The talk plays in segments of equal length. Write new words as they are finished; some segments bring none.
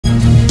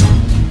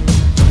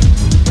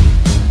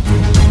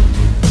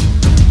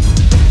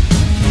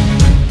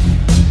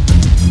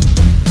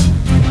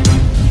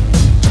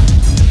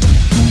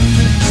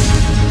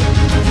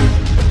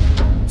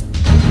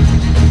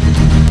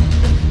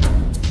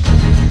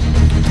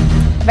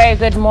Very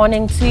good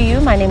morning to you.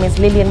 My name is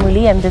Lillian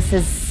Muli and this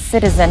is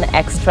Citizen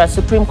Extra.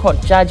 Supreme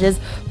Court judges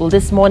will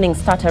this morning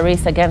start a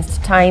race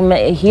against time,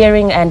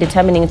 hearing and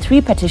determining 3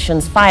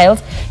 petitions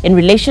filed in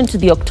relation to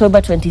the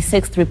October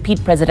 26th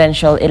repeat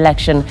presidential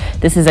election.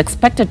 This is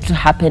expected to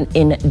happen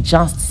in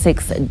just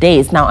 6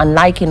 days. Now,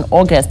 unlike in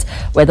August,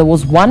 where there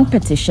was 1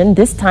 petition,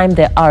 this time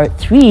there are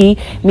 3,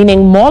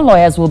 meaning more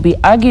lawyers will be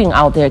arguing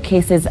out their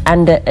cases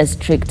under a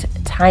strict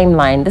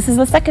timeline. This is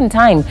the second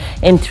time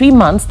in 3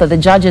 months that the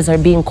judges are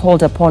being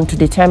called upon to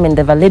determine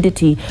the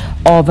validity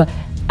of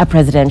a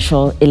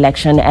presidential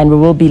election, and we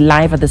will be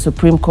live at the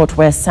Supreme Court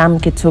where Sam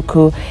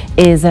Gituku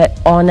is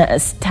on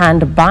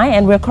standby,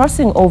 and we're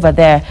crossing over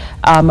there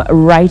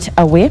right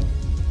away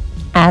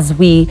as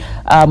we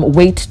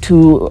wait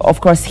to,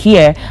 of course,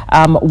 hear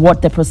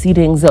what the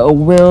proceedings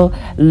will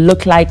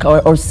look like,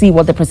 or see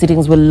what the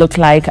proceedings will look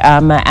like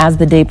as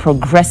the day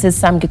progresses.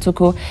 Sam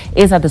Gituku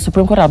is at the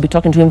Supreme Court. I'll be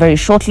talking to him very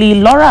shortly.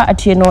 Laura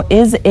Atieno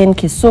is in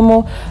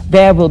Kisumu.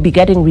 There we'll be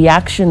getting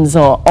reactions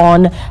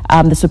on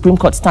the Supreme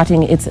Court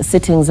starting its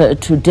sittings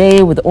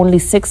today, with only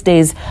 6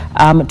 days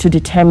to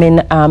determine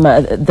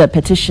the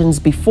petitions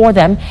before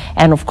them.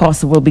 And of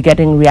course, we'll be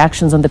getting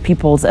reactions on the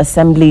People's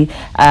Assembly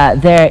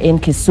there in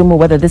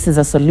Kisumu, whether this is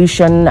a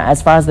solution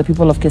as far as the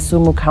people of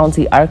Kisumu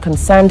County are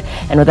concerned,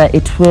 and whether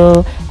it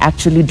will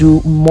actually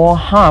do more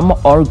harm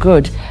or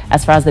good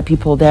as far as the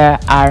people there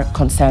are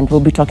concerned. We'll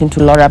be talking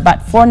to Laura.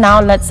 But for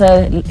now, let's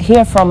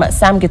hear from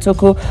Sam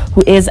Gituku,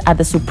 who is at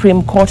the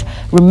Supreme Court.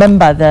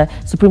 Remember, the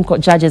Supreme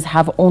Court judges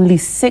have only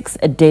 6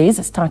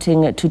 days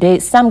starting today.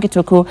 Sam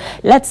Gituku,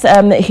 let's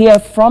hear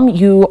from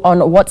you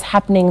on what's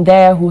happening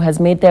there, who has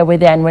made their way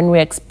there, and when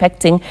we're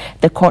expecting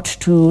the court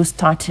to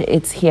start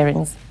its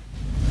hearings.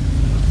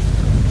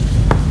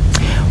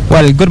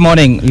 Well, good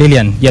morning,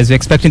 Lillian. Yes, we're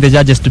expecting the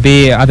judges to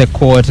be at the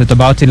court at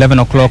about 11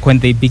 o'clock when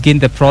they begin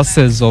the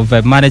process of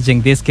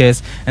managing this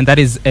case, and that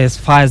is as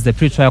far as the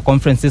pre-trial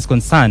conference is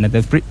concerned. At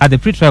the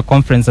pre-trial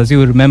conference, as you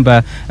will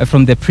remember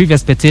from the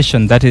previous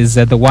petition, that is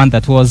the one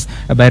that was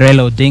by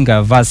Raila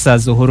Odinga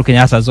versus Uhuru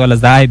Kenyatta, as well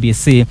as the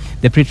IEBC,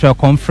 the pre-trial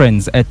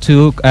conference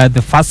took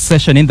the first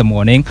session in the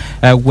morning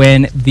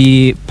when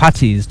the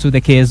parties to the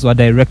case were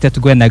directed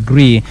to go and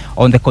agree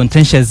on the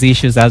contentious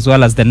issues as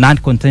well as the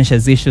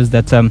non-contentious issues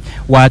that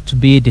were to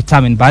be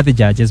determined by the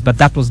judges, but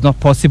that was not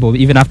possible.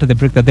 Even after the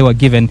break that they were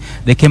given,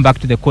 they came back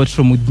to the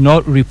courtroom with no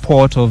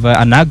report of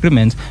an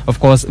agreement, of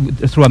course,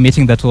 through a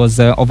meeting that was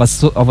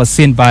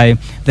overseen by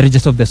the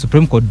Registrar of the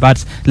Supreme Court.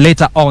 But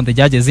later on, the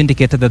judges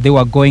indicated that they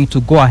were going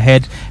to go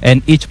ahead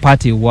and each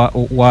party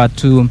were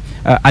to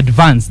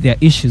advance their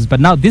issues. But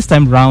now, this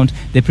time round,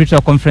 the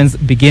pre-trial conference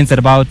begins at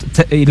about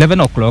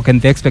 11 o'clock,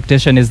 and the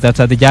expectation is that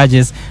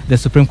the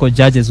Supreme Court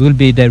judges, will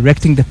be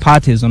directing the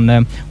parties on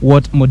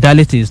what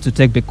modalities to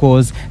take,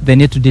 because they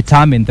need to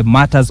determine the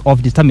matters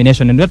of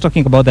determination. And we're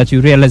talking about that. You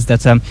realize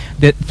that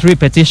the 3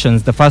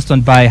 petitions, the first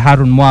one by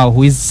Harun Mwau,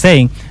 who is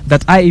saying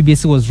that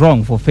IEBC was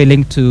wrong for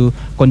failing to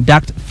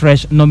conduct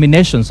fresh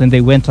nominations when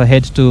they went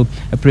ahead to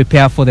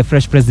prepare for the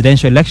fresh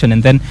presidential election.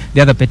 And then the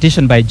other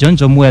petition by John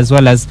Jomu as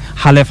well as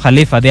Halef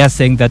Khalifa, they are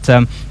saying that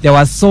there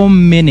were so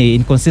many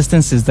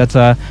inconsistencies that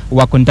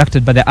were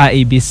conducted by the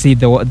IEBC.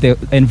 The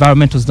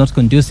environment was not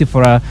conducive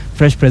for a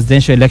fresh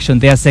presidential election.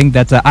 They are saying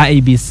that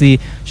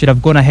IEBC should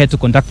have gone ahead to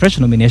conduct fresh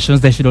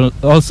nominations. They should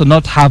also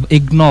not have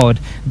ignored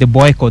the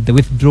boycott, the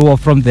withdrawal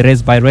from the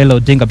race by Raila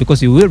Odinga,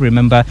 because you will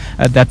remember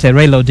that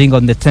Raila Odinga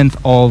on the 10th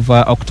of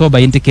October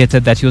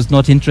indicated that he was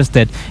not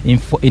interested in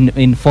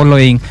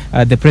following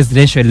the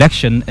presidential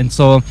election. And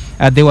so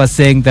they were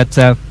saying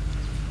that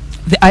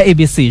the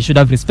IEBC should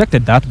have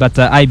respected that, but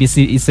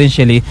IEBC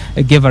essentially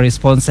gave a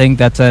response saying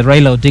that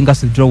Raila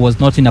Odinga's withdrawal was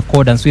not in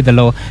accordance with the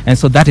law, and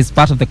so that is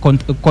part of the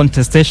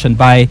contestation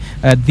by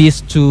these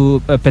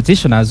 2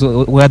 petitioners,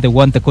 where they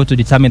want the court to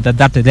determine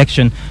that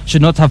election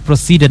should not have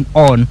proceeded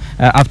on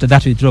after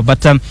that withdrawal.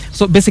 But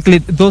so basically,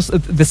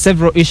 the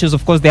several issues.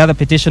 Of course, the other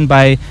petition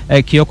by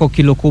Kioko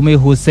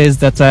Kilokumi, who says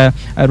that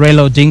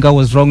Raila Odinga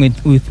was wrong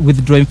with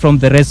withdrawing from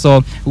the race.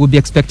 So we'll be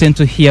expecting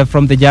to hear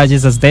from the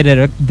judges as they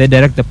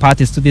direct the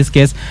parties to this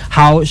case.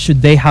 How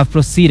should they have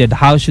proceeded?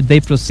 How should they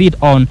proceed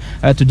on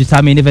to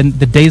determine even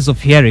the days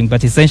of hearing?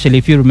 But essentially,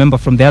 if you remember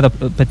from the other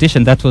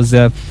petition that was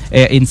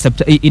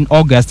in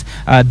August,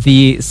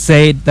 they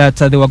said that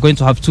they were going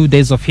to have 2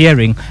 days of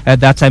hearing. At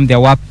that time, there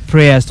were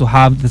prayers to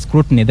have the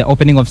scrutiny, the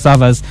opening of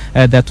servers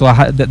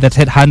that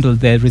had handled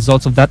the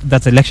results of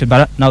that election.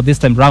 But now, this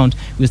time round,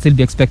 we'll still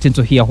be expecting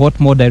to hear what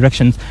more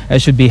directions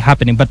should be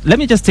happening. But let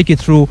me just take you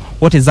through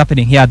what is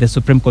happening here at the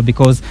Supreme Court,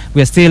 because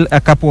we are still a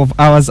couple of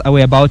hours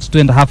away, about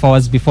 2.5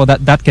 hours before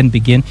that can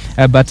begin.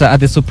 But at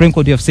the Supreme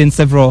Court, you have seen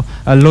several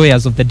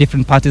lawyers of the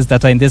different parties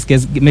that are in this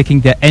case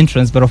making their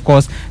entrance. But of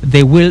course,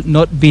 they will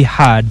not be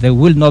heard. They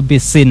will not be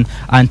seen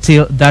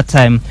until that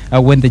time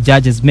when the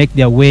judges make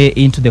their way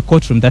into the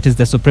courtroom. That is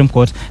the Supreme Supreme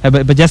Court.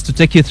 But just to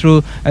take you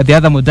through the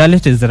other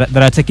modalities that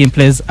are taking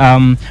place,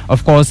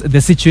 of course,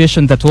 the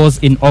situation that was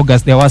in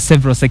August, there were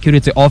several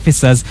security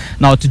officers.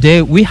 Now,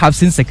 today, we have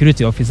seen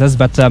security officers,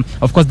 but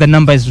of course, the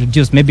number is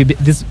reduced. Maybe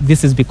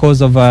this is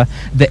because of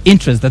the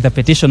interest that the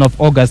petition of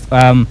August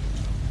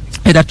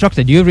it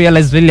attracted. You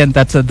realize, Lilian,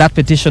 that that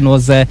petition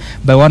was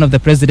by one of the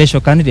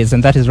presidential candidates,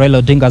 and that is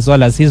Raila Odinga, as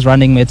well as his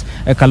running mate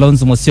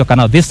Kalonzo Musyoka.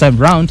 Now, this time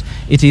round,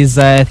 it is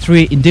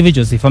 3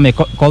 individuals, if I may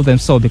call them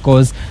so,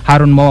 because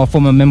Haron Moore,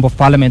 former member of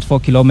parliament for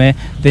Kilome,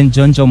 then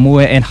John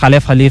Jomue and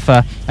Khalef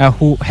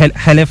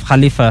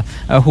Khalifa,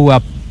 who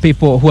are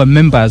people who are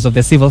members of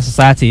the civil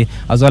society,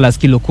 as well as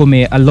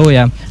Kilukumi, a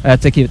lawyer,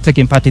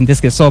 taking part in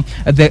this case. So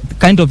the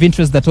kind of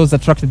interest that was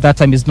attracted that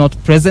time is not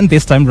present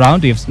this time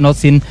round. We've not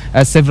seen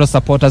several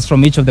supporters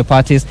from each of the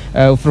parties,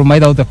 from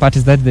either of the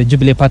parties, that the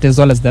Jubilee Party as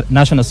well as the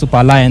National Super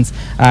Alliance.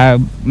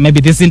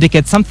 Maybe this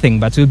indicates something,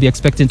 but we'll be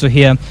expecting to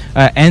hear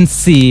and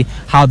see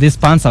how this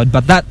pans out.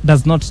 But that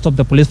does not stop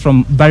the police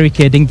from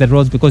barricading the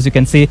roads, because you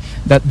can see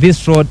that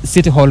this road,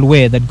 City Hall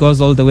Way, that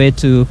goes all the way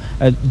to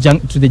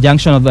the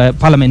junction of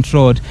Parliament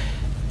Road,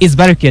 is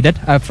barricaded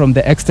from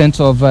the extent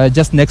of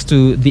just next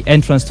to the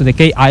entrance to the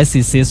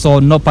KICC. So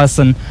no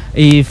person,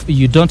 if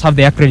you don't have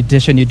the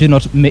accreditation, you do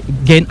not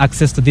gain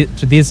access to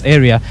this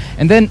area.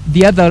 And then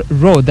the other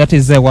road, that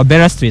is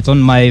Wabera Street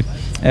on my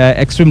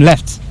extreme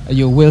left,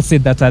 you will see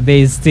that there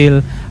is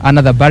still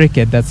another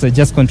barricade that's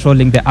just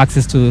controlling the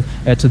access to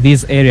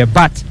this area.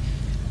 But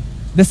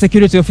the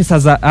security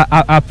officers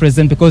are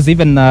present, because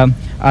even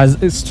as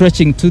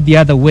stretching to the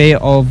other way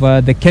of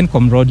the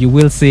Kencom Road, you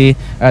will see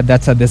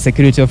that the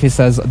security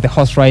officers, the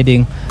horse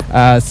riding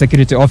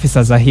security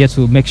officers, are here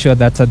to make sure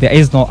that there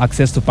is no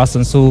access to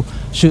persons who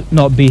should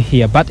not be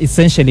here. But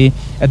essentially,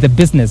 the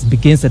business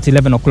begins at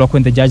 11 o'clock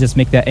when the judges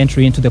make their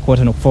entry into the court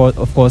and,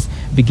 of course,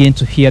 begin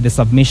to hear the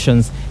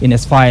submissions in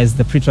as far as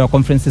the pre-trial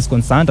conference is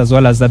concerned, as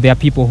well as that there are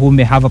people who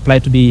may have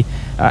applied to be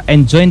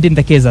enjoined in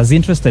the case as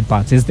interested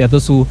parties. There are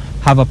those who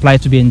have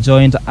applied to be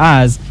enjoined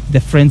as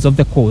the friends of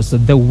the court. So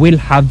they will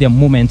have their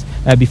moment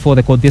before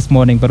the court this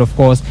morning, but of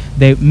course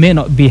they may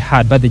not be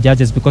heard by the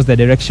judges, because the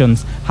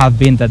directions have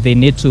been that they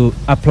need to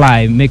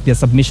apply, make their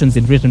submissions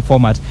in written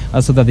format,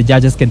 so that the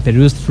judges can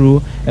peruse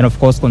through and of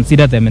course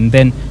consider them, and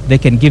then they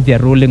can give their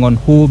ruling on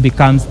who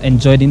becomes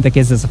enjoined in the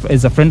case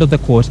as a friend of the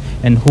court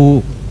and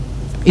who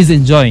is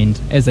enjoined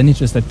as an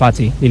interested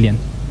party. Lilian.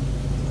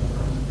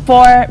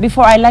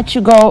 Before I let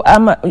you go,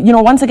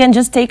 once again,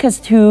 just take us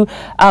through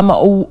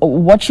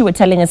what you were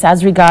telling us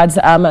as regards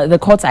the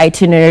court's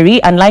itinerary.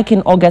 Unlike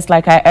in August,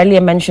 like I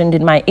earlier mentioned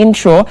in my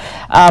intro,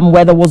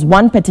 where there was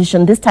 1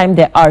 petition, this time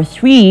there are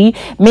 3,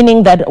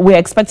 meaning that we're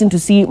expecting to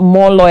see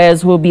more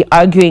lawyers who will be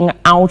arguing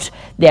out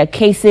their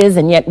cases,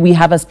 and yet we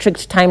have a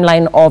strict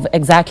timeline of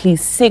exactly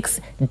 6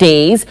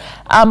 days.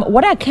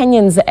 What are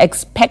Kenyans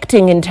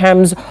expecting in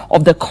terms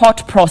of the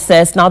court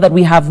process now that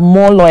we have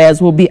more lawyers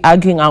who will be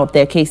arguing out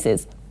their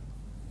cases?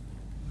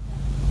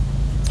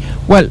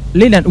 Well,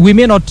 Lilian, we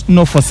may not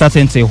know for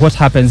certainty what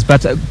happens,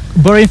 but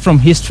borrowing from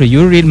history,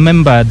 you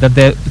remember that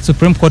the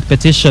Supreme Court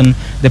petition,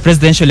 the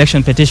presidential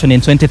election petition in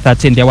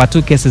 2013, there were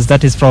 2 cases.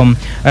 That is from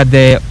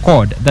the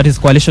CORD, that is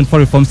Coalition for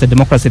Reforms and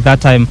Democracy,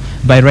 that time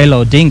by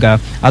Raila Odinga,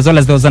 as well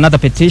as there was another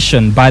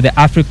petition by the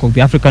AFRICOG,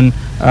 the African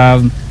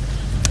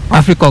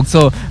AFRICOG.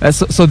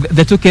 So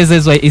the 2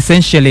 cases were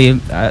essentially,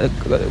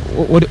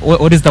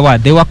 what is the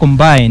word? They were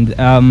combined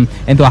and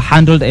they were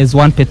handled as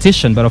 1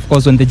 petition. But of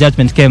course, when the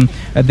judgment came,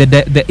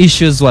 the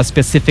issues were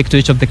specific to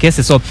each of the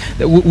cases. So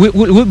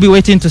we'll be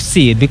waiting to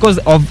see, because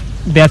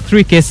there are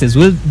 3 cases.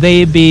 Will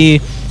they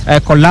be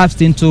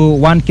collapsed into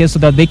 1 case so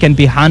that they can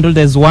be handled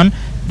as 1?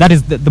 That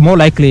is the more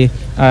likely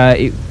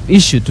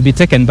issue to be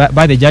taken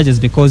by the judges,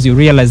 because you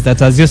realize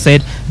that, as you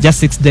said, just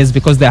 6 days,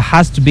 because there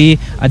has to be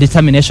a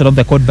determination of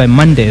the court by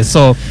Monday.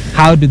 So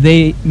how do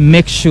they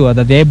make sure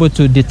that they're able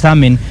to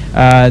determine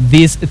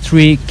these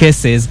 3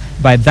 cases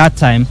by that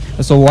time?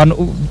 So one,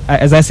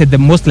 as I said, the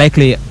most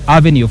likely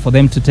avenue for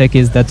them to take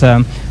is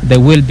that they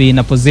will be in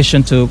a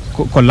position to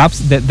collapse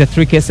the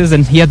 3 cases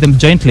and hear them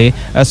jointly,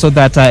 so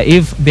that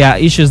if there are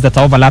issues that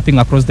are overlapping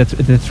across the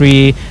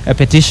 3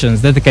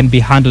 petitions, that they can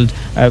be handled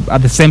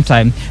at the same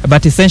time.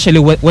 But essentially,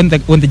 when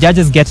the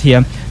judges get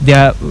here,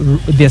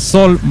 their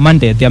sole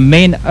mandate, their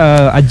main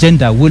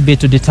agenda will be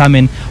to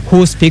determine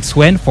who speaks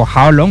when, for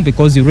how long,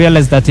 because you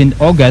realize that in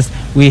August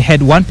we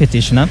had 1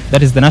 petitioner,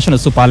 that is the National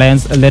Super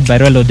Alliance led by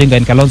Raila Odinga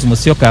and Kalonzo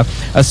Musyoka.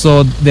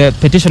 So the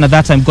petition at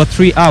that time got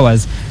 3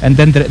 hours, and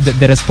then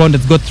the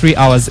respondents got 3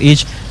 hours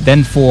each.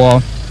 Then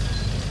for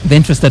the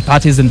interested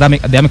parties and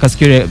the amicus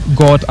curiae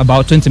got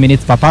about 20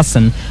 minutes per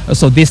person.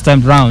 So this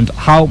time round,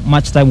 how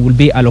much time will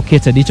be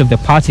allocated each of the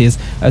parties?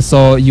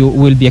 So you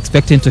will be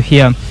expecting to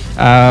hear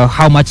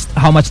how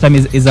much time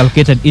is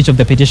allocated each of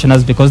the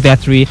petitioners, because there are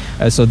three,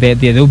 so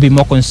they will be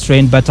more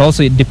constrained. But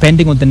also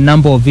depending on the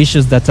number of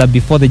issues that are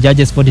before the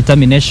judges for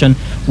determination,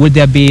 would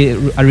there be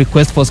a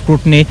request for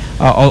scrutiny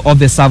of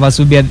the servers?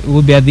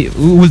 Will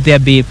there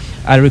be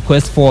a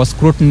request for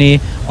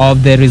scrutiny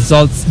of the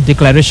results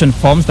declaration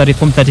forms, that is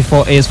Form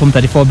 34As, Form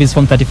 34Bs,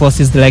 Form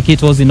 34Cs, like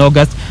it was in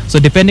August? So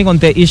depending on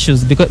the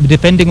issues,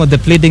 depending on the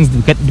pleadings,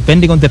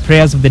 depending on the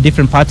prayers of the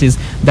different parties,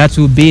 that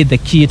will be the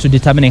key to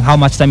determining how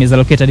much time is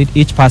allocated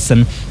each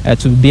person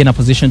to be in a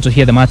position to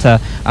hear the matter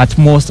at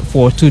most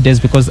for 2 days,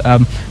 because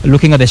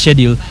looking at the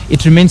schedule,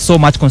 it remains so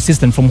much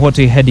consistent from what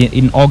we had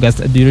in August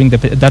during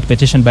that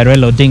petition by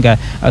Raila Odinga.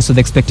 So the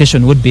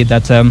expectation would be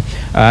that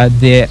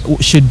there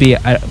should be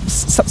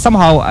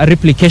somehow a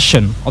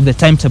replication of the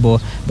timetable,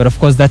 but of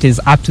course that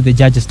is up to the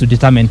judges to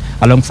determine,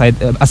 alongside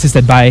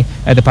assisted by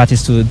the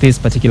parties to this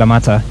particular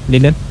matter.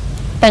 Lillian?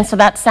 Thanks for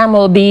that, Sam.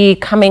 We'll be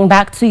coming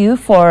back to you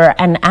for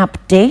an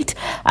update.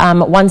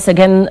 Once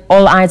again,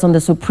 all eyes on the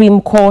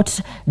Supreme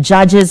Court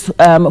judges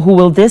who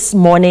will this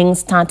morning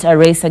start a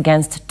race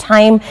against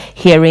time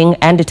hearing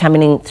and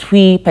determining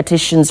 3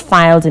 petitions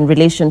filed in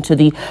relation to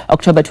the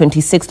October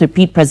 26th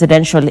repeat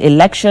presidential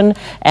election.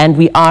 And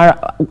we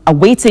are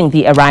awaiting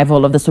the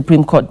arrival of the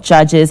Supreme Court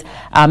judges,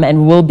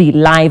 and we'll be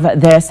live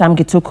there. Sam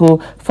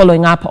Gituku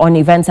following up on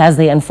events as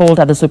they unfold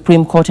at the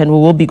Supreme Court, and we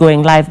will be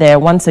going live there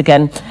once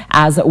again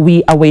as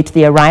we await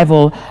the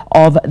arrival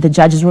of the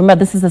judges. Remember,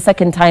 this is the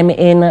second time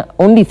in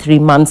only 3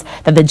 months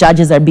that the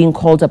judges are being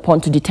called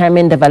upon to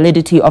determine the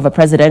validity of a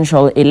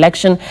presidential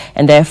election,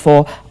 and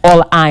therefore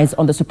all eyes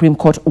on the Supreme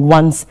Court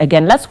once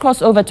again. Let's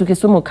cross over to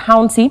Kisumu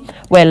County,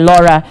 where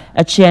Laura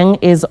Achieng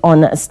is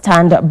on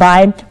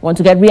standby. Want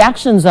to get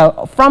reactions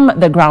from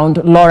the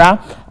ground,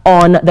 Laura,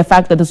 on the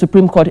fact that the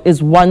Supreme Court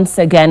is once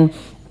again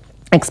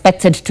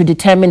expected to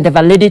determine the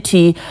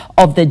validity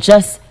of the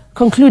just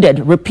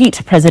concluded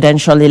repeat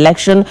presidential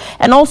election,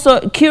 and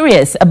also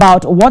curious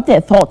about what their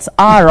thoughts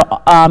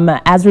are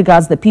as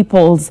regards the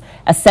People's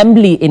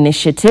Assembly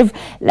initiative.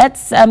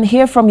 Let's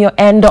hear from your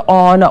end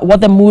on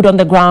what the mood on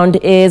the ground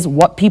is,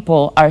 what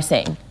people are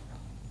saying.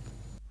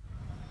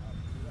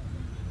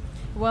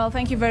 Well,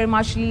 thank you very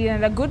much, Lee,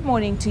 and a good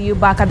morning to you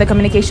back at the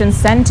Communications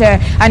Center.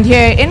 And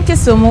here in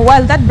Kisumu,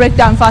 well, that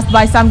breakdown first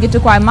by Sam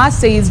Gituku, I must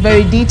say, is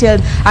very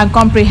detailed and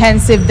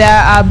comprehensive.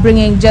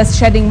 They're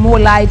shedding more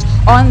light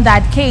on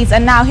that case.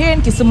 And now here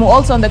in Kisumu,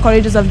 also on the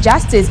corridors of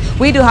justice,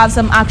 we do have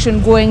some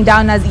action going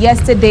down, as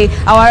yesterday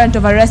a warrant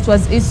of arrest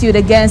was issued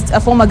against a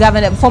former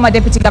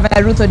Deputy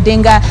Governor Ruth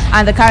Odinga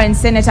and the current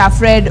Senator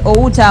Fred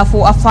Outa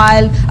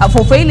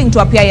for failing to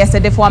appear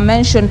yesterday for a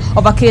mention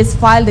of a case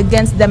filed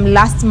against them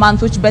last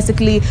month, which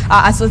basically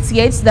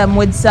associates them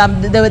with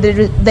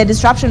the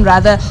disruption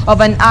rather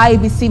of an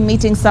IEBC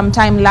meeting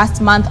sometime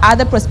last month at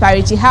the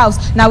Prosperity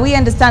House. Now we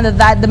understand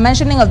that the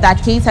mentioning of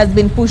that case has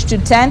been pushed to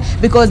 10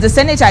 because the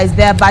senator is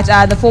there, but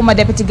the former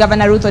Deputy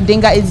Governor Ruth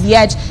Odinga is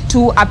yet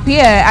to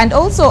appear. And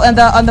also on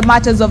the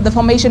matters of the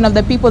formation of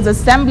the People's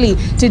Assembly,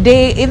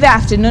 today in the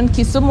afternoon,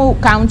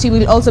 Kisumu County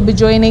will also be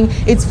joining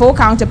its 4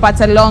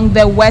 counterparts along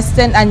the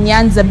Western and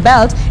Nyanza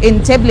belt in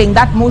tabling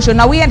that motion.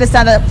 Now we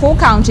understand that 4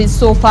 counties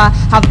so far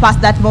have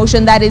passed that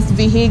motion. That is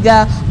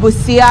Vihiga,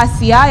 Busia,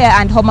 Siaya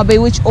and Homa Bay,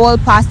 which all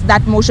passed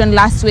that motion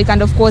last week.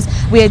 And of course,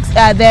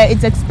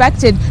 it's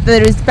expected that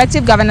the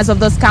respective governors of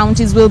those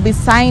counties will be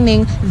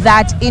signing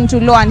that into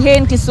law. And here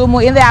in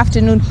Kisumu in the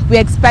afternoon, we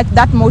expect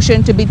that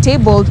motion to be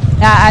tabled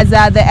as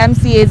the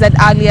MCAs that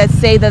earlier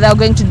say that they're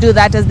going to do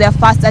that as their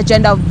first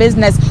agenda of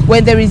business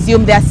when they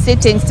resume their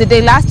sittings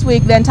today. Last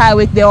week, the entire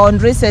week, they were on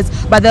recess,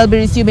 but they'll be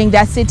resuming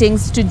their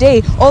sittings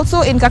today.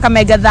 Also in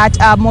Kakamega,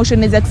 that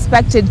motion is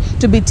expected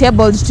to be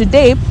tabled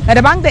today. And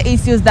among the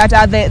issues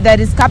that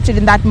is captured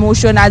in that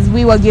motion, as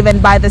we were given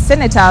by the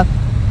senator,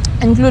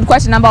 include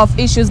quite a number of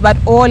issues, but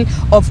all,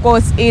 of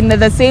course, in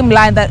the same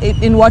line that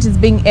in what is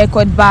being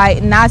echoed by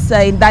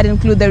NASA, that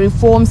include the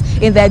reforms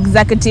in the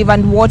executive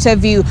and water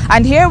view.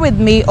 And here with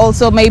me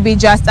also maybe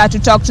just to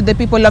talk to the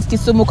people of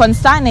Kisumu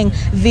concerning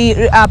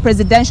the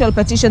presidential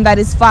petition that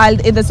is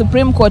filed in the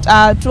Supreme Court.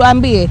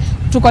 Tuambie,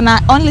 tukona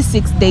only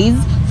 6 days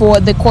for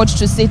the court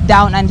to sit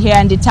down and hear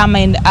and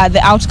determine the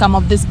outcome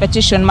of this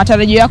petition.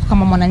 Matarajio yako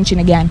kama mwananchi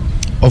ni gani?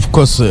 Of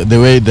course, the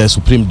way the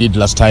Supreme did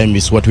last time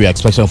is what we are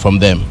expecting from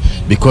them,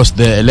 because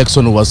the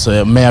election was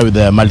made with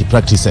the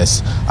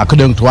multi-practices.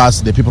 According to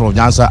us, the people of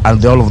Nyanza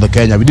and all of the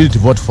Kenya, we didn't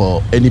vote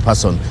for any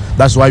person.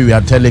 That's why we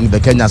are telling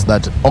the Kenyans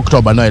that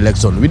October no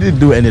election. We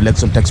didn't do any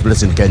election takes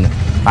place in Kenya,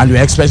 and we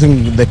are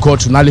expecting the court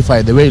to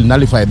nullify the way it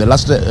nullified the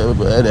last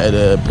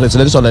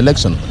presidential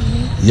election.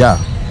 Yeah.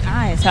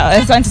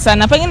 Asante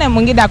sana. Pengine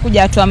mwingine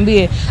akuja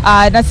atuambie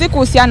na si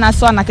kuhusiana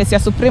sawa na kesi ya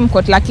Supreme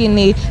Court,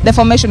 lakini the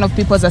formation of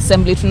People's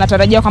Assembly.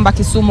 Tunatarajia kwamba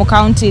Kisumu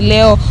County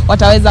leo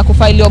wataweza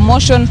kufaili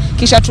motion,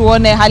 kisha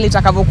tuone hali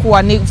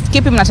itakavyokuwa. Ni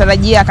kipi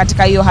mnatarajia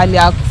katika hiyo hali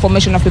ya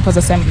formation of People's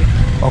Assembly?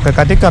 Okay,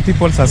 katika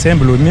People's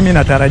Assembly mimi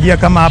natarajia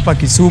kama hapa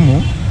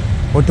Kisumu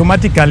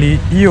automatically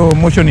hiyo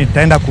motion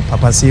itaenda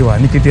kupapasiwa.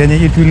 Ni kitu yenye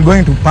it will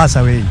going to pass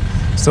away.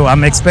 So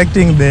I'm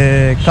expecting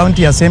the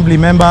county assembly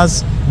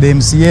members, the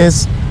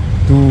MCAs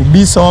to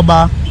be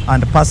sober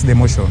and pass the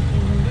motion.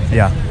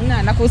 Yeah.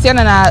 Na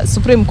kuhusiana na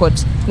Supreme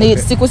Court ni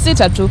siku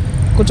 6 tu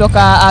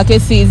kutoka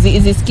kesi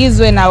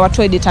izisikizwe na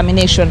watoe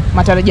determination.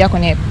 Matarajio yako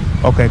ni yapi?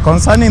 Okay,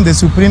 concerning the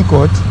Supreme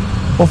Court,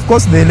 of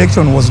course the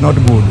election was not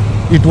good.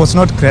 It was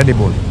not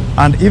credible.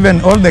 And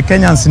even all the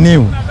Kenyans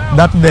knew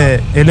that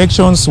the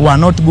elections were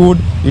not good.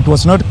 It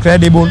was not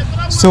credible.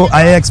 So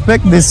I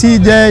expect the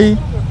CJ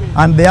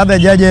and the other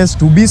judges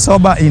to be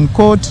sober in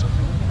court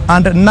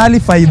and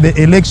nullify the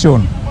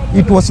election.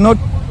 It was not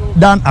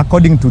done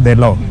according to the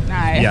law.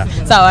 Yeah.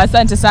 So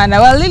asante sana.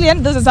 Well,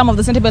 Lilian, those are some of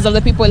the sentiments of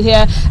the people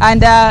here.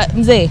 And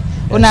mzee,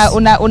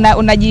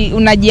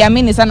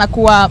 unajiamini sana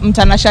kuwa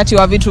mtanashati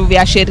wa vitu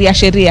vya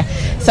sheria.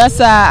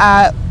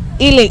 Sasa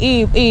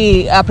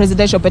hii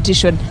presidential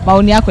petition,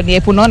 maoni yako ni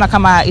yapi? Unaona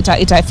kama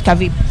itafika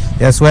vipi?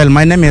 Yes, well,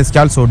 my name is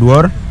Charles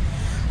Odwor.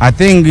 I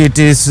think it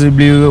is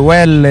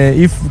well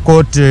if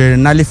court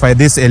nullify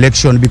this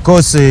election,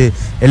 because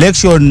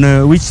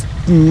election which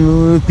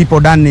people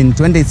done in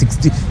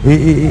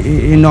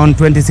 2016 on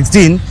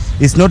 2016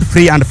 is not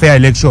free and fair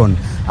election,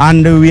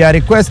 and we are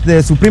request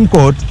the Supreme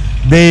Court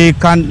they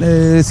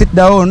can sit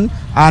down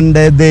and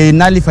they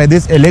nullify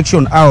this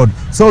election out,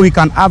 so we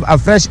can have a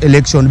fresh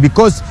election,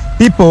 because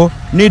people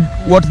need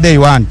what they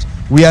want.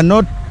 We are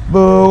not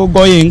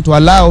going to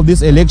allow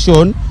this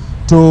election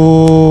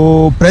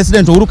to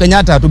President Uhuru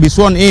Kenyatta to be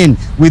sworn in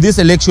with this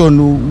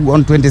election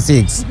on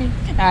 26. So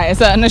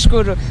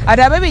nashukuru.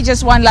 Maybe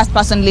just one last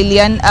person,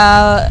 Lilian.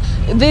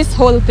 This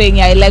whole thing,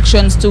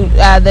 elections to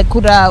the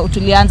kura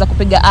tulianza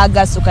kupiga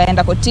August,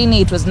 ukaenda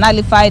kotini, it was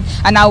nullified,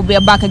 and now we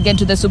are back again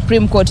to the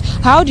Supreme Court.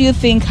 How do you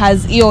think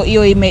has hiyo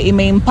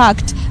ime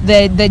impact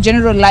the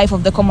general life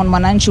of the common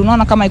mwananchi?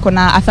 Unaona kama iko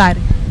na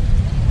athari?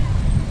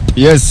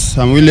 Yes,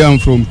 I'm William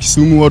from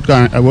Kisumu.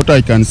 What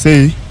I can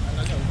say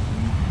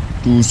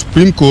to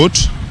Supreme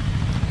Court,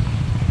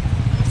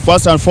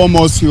 first and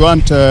foremost, we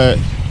want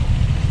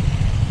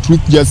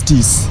truth,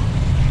 justice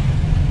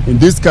in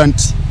this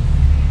country.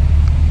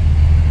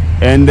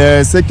 And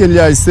secondly,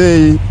 I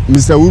say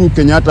Mr. Uhuru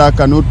Kenyatta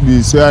cannot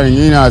be swearing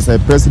in as a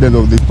president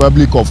of the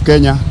Republic of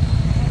Kenya,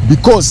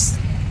 because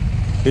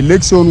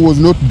election was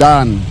not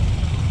done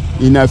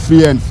in a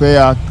free and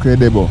fair,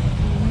 credible.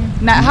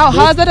 Now, how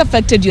has that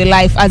affected your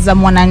life as a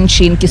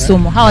mwananchi in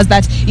Kisumu? How has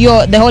that,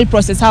 the whole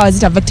process, how has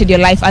it affected your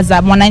life as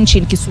a mwananchi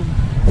in Kisumu?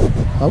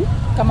 How?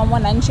 Kama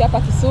mwananchi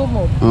hapa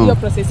Kisumu, hiyo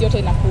process yote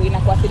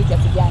inakuathiri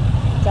kiasi gani?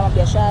 Kama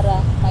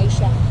biashara,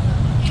 maisha?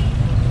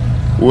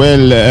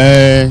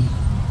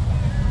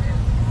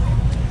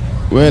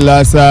 Well,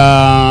 as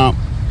a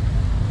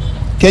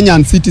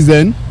Kenyan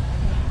citizen,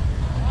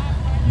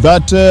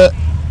 that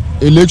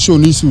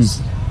election issues,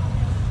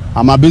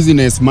 I'm a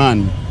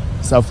businessman,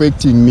 it's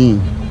affecting me.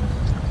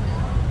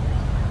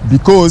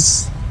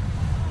 Because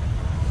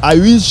I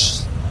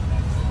wish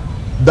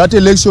that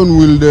election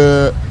will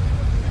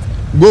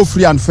go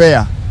free and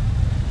fair.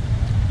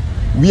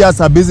 We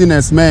as a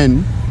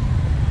businessman,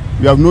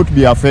 we have not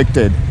been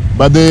affected.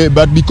 But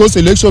because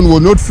election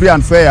was not free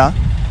and fair,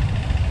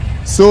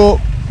 so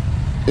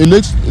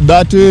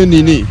that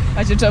nini.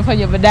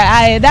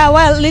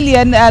 Well,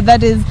 Lilian,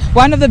 that is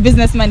one of the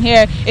businessmen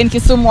here in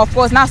Kisumu, of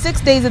course. Now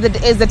 6 days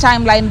is the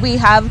timeline we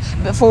have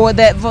for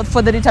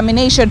the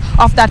determination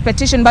of that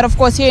petition. But of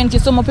course, here in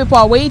Kisumu, people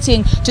are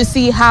waiting to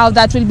see how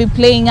that will be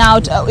playing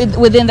out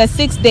within the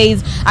 6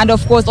 days. And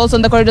of course, also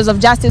in the corridors of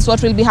justice,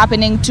 what will be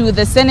happening to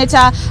the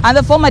senator and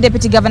the former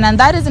deputy governor. And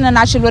that is in a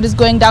nutshell what is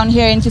going down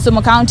here in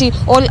Kisumu County.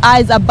 All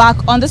eyes are back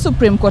on the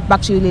Supreme Court.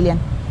 Back to you, Lilian.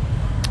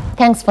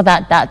 Thanks for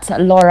that. That's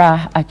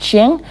Laura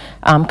Achieng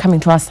coming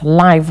to us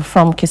live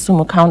from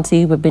Kisumu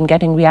County. We've been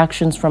getting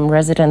reactions from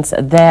residents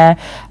there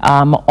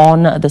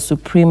on the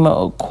Supreme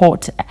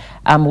Court,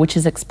 which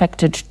is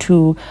expected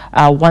to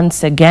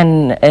once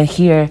again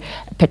hear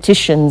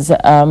petitions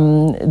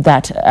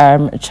that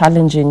are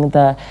challenging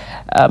the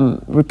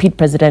repeat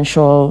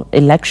presidential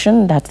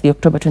election. That's the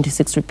October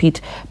 26th repeat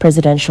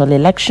presidential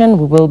election.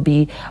 We will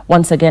be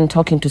once again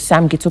talking to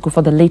Sam Gituku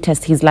for the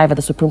latest. He's live at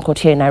the Supreme Court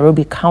here in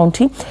Nairobi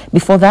County.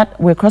 Before that,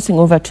 we're crossing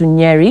over to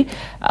Nyeri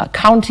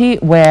County,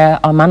 where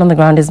our man on the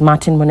ground is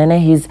Martin Munene.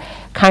 He's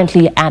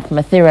currently at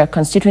Mathira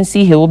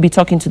constituency. He will be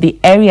talking to the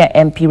area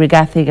MP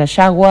Rigathi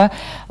Gachagua.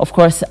 Of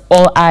course,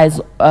 all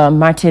eyes,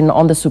 Martin,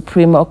 on the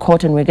Supreme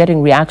Court, and we're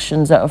getting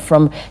reactions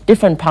from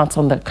different parts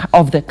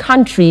of the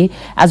country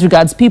as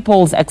regards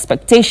people's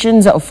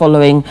expectations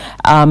following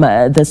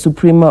the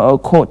Supreme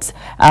Court's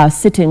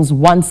sittings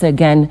once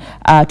again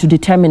to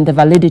determine the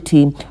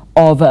validity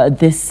of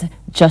this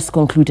just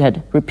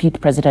concluded repeat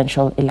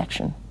presidential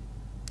election.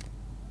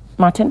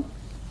 Martin?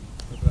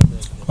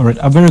 All right,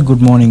 a very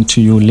good morning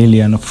to you,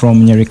 Lilian,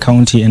 from Nyeri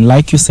County. And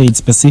like you said,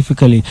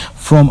 specifically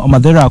from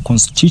Madera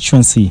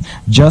constituency,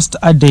 just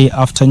a day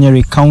after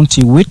Nyeri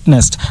County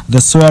witnessed the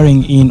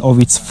swearing in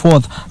of its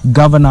fourth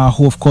governor,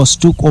 who of course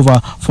took over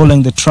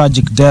following the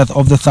tragic death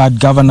of the third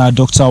governor,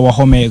 Dr.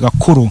 Wahome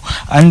Gakuru.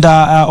 And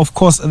of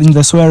course, in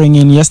the swearing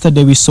in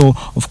yesterday, we saw,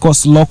 of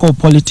course, local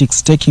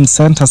politics taking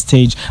center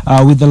stage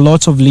with a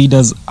lot of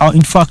leaders,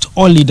 in fact,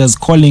 all leaders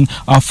calling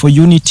for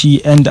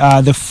unity and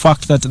the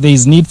fact that there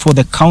is need for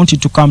the county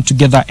to come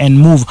together and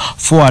move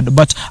forward.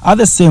 But at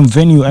the same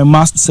venue, I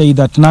must say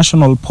that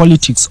national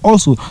politics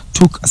also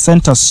took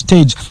center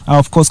stage,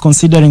 of course,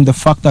 considering the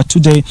fact that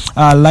today,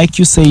 like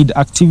you said,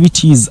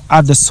 activities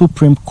at the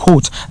Supreme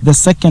Court, the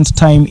second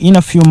time in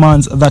a few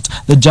months that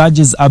the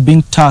judges are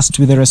being tasked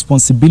with the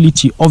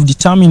responsibility of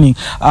determining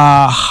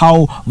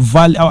how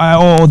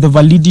or the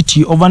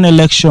validity of an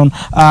election.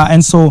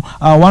 And so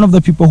one of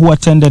the people who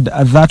attended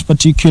that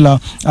particular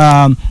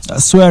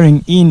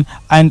swearing in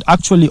and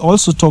actually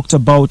also talked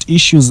about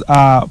issues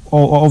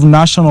of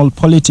national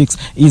politics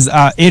is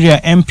area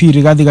MP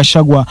Rigathi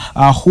Gachagua,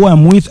 who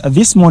I'm with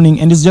this morning,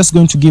 and is just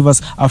going to give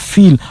us a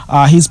feel,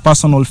 his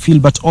personal feel,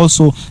 but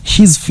also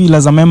his feel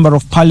as a member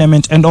of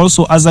parliament and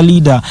also as a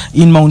leader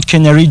in Mount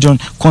Kenya region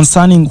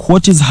concerning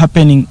what is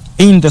happening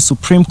in the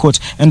Supreme Court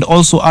and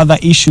also other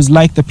issues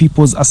like the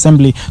People's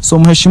Assembly. So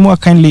Mheshimiwa,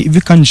 kindly, if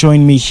you can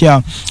join me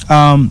here.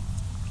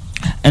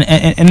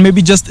 And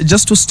maybe just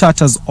to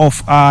start us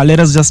off, let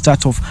us just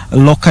start off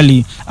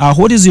locally.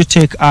 What is your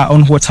take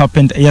on what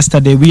happened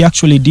yesterday? We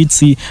actually did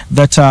see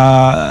that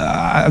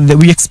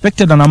we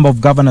expected a number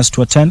of governors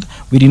to attend.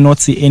 We did not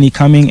see any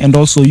coming, and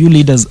also you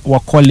leaders were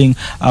calling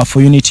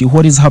for unity.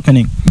 What is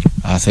happening?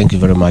 Thank you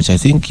very much. I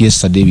think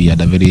yesterday we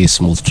had a very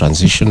smooth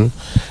transition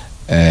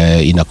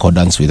in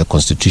accordance with the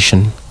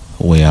Constitution,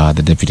 where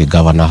the Deputy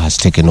Governor has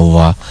taken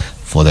over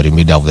for the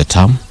remainder of the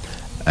term.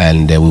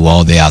 And we were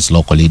all there as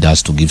local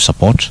leaders to give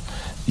support.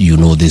 You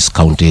know, this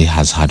county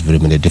has had very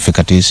many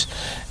difficulties,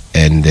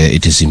 and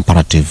it is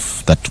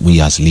imperative that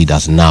we as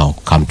leaders now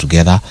come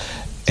together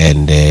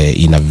and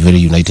in a very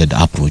united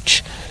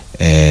approach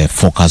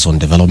focus on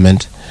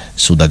development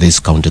so that this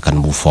county can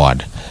move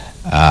forward.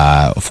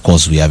 Of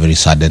course, we are very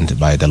saddened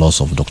by the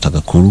loss of Dr.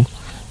 Gakuru,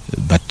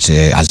 but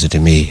as it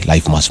may,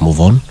 life must move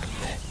on.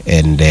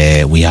 And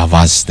we have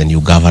asked the new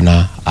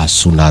governor, as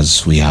soon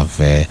as we have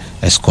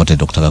escorted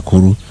Dr.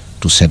 Gakuru,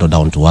 to settle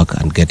down to work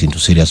and get into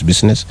serious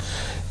business.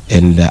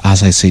 And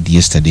as I said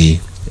yesterday,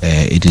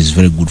 it is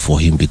very good for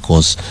him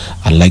because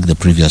unlike the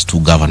previous two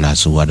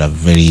governors who had a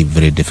very,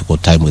 very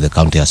difficult time with the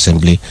county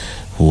assembly,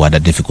 who had a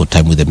difficult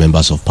time with the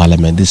members of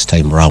parliament, this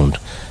time round,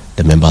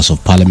 the members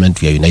of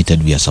parliament, we are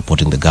united, we are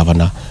supporting the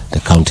governor. The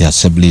county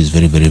assembly is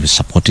very, very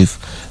supportive.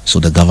 So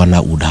the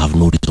governor would have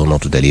no reason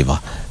not to deliver.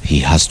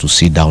 He has to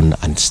sit down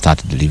and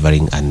start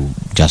delivering and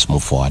just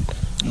move forward.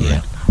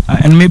 Yeah.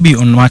 And maybe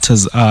on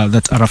matters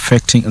that are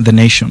affecting the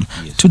nation.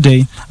 Yes.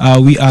 Today,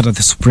 we are at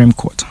the Supreme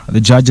Court.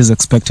 The judge is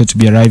expected to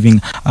be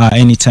arriving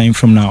any time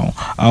from now.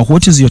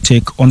 What is your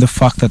take on the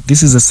fact that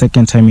this is the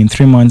second time in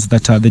 3 months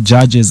that the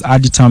judges are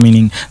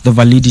determining the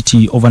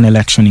validity of an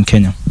election in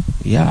Kenya?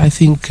 Yeah, I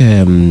think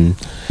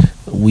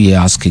we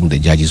are asking the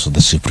judges of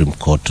the Supreme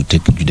Court to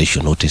take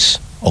judicial notice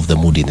of the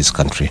mood in this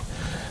country.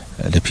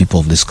 The people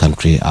of this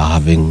country are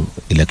having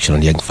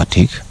election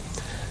fatigue.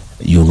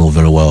 You know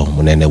very well,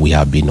 Munene, we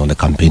have been on the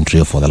campaign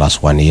trail for the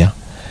last 1 year.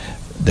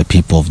 The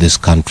people of this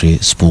country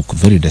spoke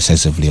very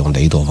decisively on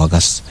the 8th of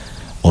August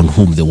on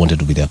whom they wanted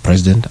to be their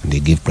president, and they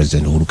gave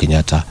President Uhuru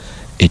Kenyatta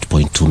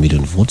 8.2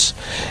 million votes.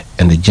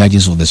 And the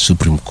judges of the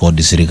Supreme Court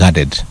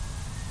disregarded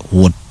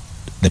what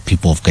the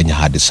people of Kenya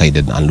had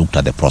decided and looked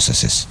at the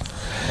processes.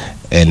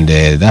 And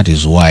that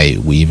is why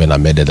we even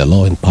amended the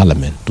law in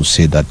Parliament to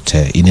say that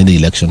in any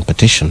election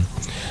petition,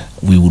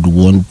 we would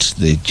want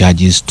the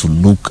judges to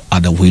look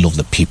at the will of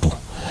the people.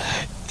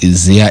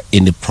 Is there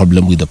any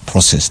problem with the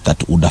process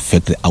that would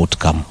affect the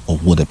outcome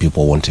of what the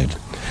people wanted?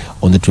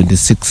 On the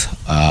 26th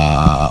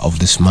of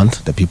this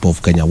month, the people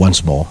of Kenya,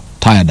 once more,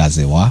 tired as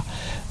they were,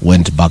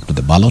 went back to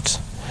the ballot,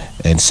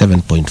 and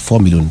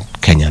 7.4 million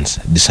Kenyans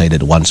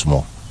decided once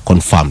more,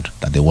 confirmed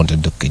that they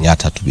wanted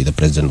Kenyatta to be the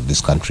president of this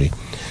country.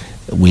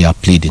 We are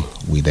pleading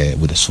with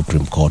the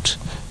Supreme Court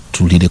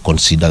to really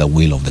consider the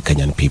will of the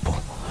Kenyan people,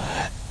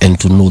 and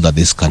to know that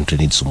this country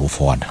needs to move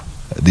forward.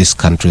 This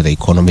country, the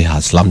economy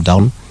has slumped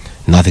down.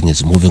 Nothing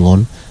is moving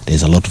on.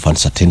 There's a lot of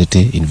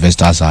uncertainty.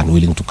 Investors are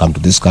unwilling to come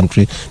to this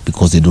country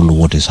because they don't know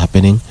what is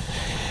happening.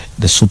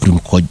 The Supreme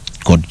Court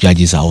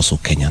judges are also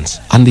Kenyans,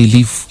 and they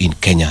live in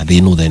Kenya. They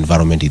know the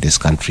environment in this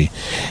country,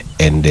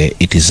 and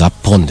it is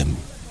upon them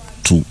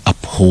to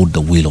uphold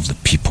the will of the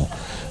people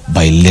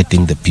by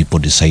letting the people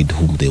decide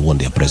whom they want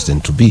their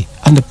president to be.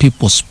 And the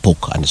people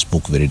spoke, and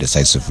spoke very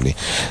decisively.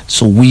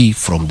 So we,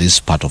 from this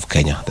part of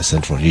Kenya, the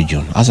central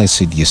region, as I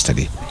said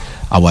yesterday,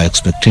 our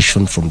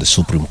expectation from the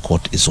Supreme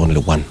Court is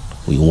only one.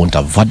 We want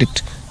a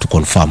verdict to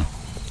confirm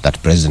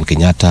that President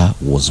Kenyatta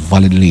was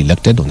validly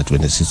elected on the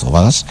 26th of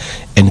August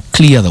and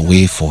clear the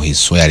way for his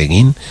swearing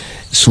in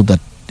so that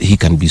he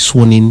can be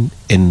sworn in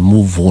and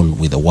move on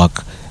with the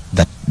work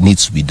that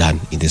needs to be done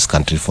in this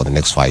country for the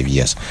next 5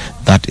 years.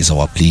 That is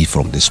our plea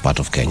from this part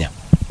of Kenya.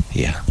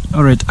 Yeah.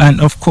 All right,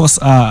 and of course,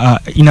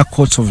 in a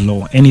court of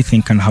law,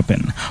 anything can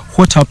happen.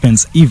 What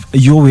happens if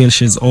your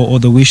wishes or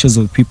the wishes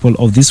of people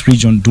of this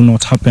region do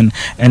not happen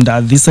and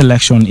this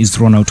election is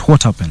thrown out?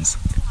 What happens?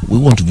 We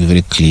want to be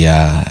very clear,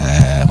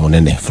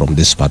 Monene, from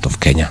this part of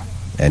Kenya,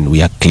 and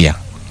we are clear.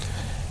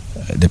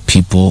 The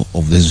people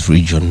of this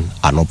region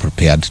are not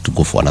prepared to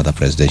go for another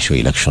presidential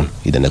election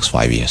in the next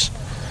 5 years.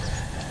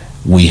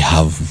 We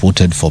have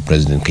voted for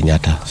President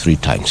Kenyatta 3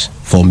 times.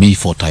 For me,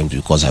 4 times,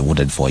 because I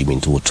voted for him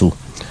in 2002.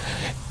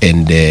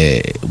 And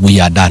we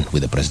are done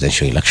with the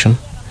presidential election.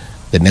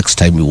 The next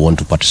time we want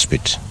to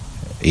participate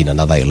in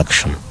another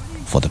election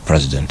for the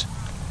president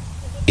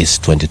is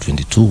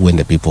 2022, when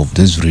the people of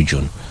this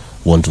region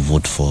want to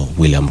vote for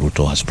William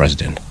Ruto as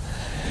president.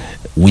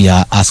 We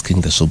are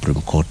asking the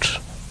Supreme Court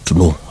to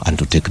know and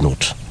to take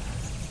note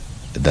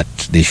that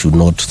they should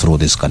not throw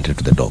this country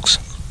to the dogs.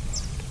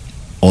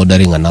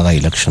 Ordering another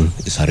election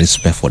is a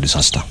recipe for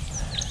disaster,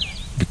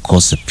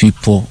 because the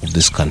people of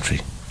this country,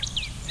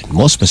 and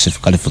more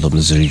specifically for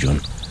this region,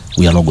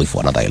 we are not going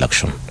for another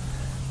election,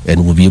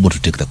 and we'll be able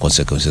to take the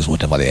consequences,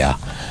 whatever they are,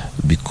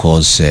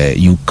 because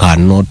you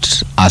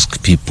cannot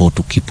ask people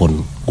to keep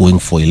on going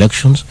for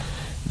elections.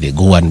 They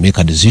go and make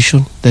a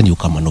decision, then you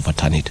come and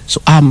overturn it.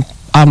 So I'm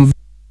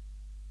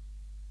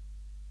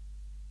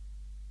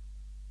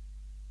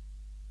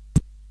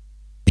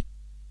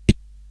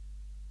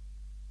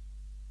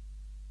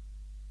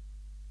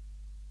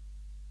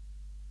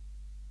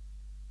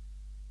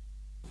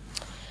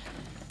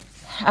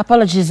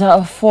Apologies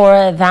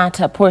for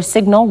that poor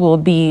signal. We'll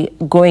be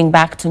going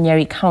back to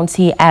Nyeri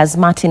County as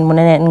Martin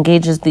Munene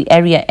engages the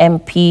area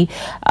MP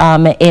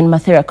in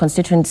Mathira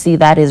constituency,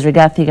 that is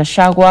Rigathi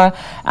Gachagua.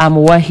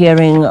 We're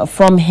hearing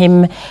from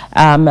him,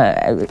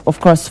 of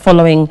course,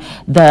 following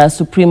the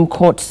Supreme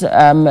Court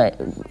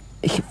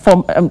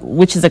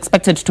which is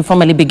expected to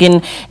formally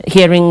begin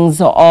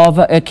hearings of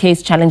a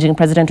case challenging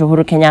President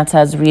Uhuru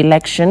Kenyatta's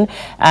re-election.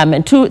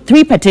 And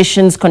 3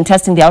 petitions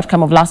contesting the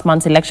outcome of last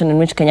month's election, in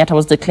which Kenyatta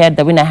was declared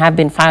the winner, have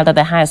been filed at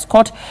the highest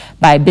court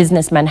by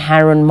businessman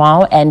Haron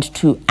Mao and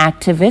 2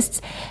 activists.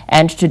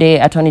 And yesterday,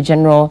 Attorney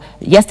General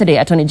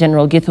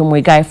Githu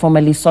Muigai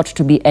formally sought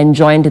to be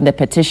enjoined in the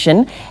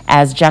petition,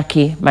 as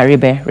Jackie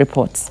Maribe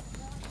reports.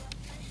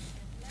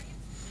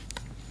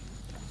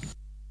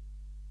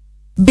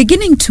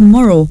 Beginning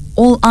tomorrow,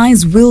 all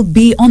eyes will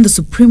be on the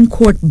Supreme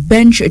Court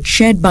bench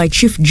chaired by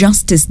Chief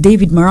Justice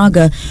David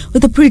Maraga,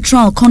 with a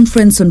pre-trial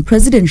conference on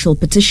presidential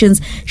petitions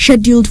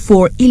scheduled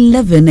for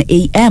 11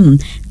 a.m.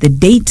 The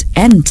date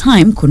and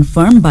time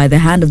confirmed by the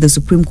hand of the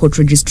Supreme Court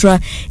Registrar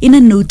in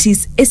a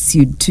notice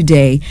issued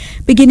today.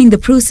 Beginning the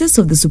process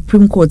of the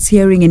Supreme Court's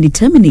hearing and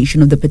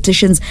determination of the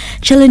petitions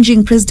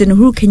challenging President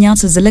Uhuru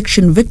Kenyatta's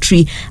election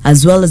victory,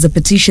 as well as a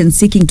petition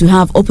seeking to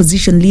have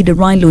opposition leader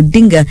Raila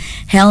Odinga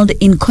held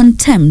in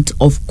contempt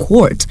of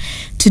court.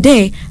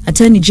 Today,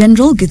 Attorney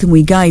General Githu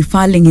Muigai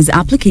filing his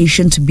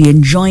application to be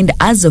enjoined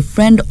as a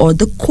friend or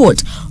the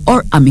court,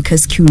 or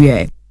amicus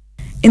curiae.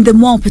 In the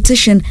Moore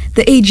petition,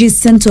 the AG's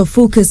center of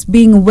focus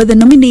being whether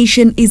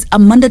nomination is a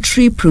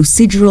mandatory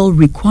procedural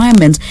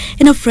requirement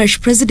in a fresh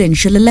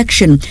presidential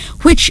election,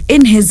 which,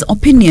 in his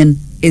opinion,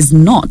 is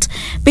not,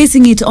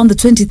 basing it on the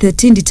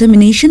 2013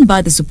 determination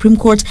by the Supreme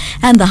Court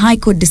and the High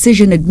Court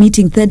decision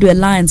admitting Third Way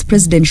Alliance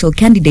presidential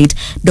candidate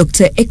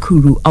Dr.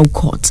 Ekuru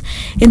Aukot.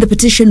 In the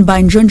petition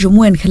by Njonjo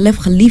Moe and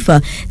Khalef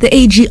Khalifa, the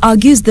AG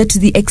argues that to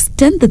the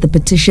extent that the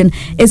petition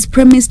is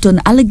premised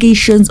on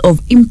allegations of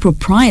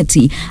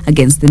impropriety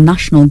against the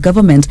national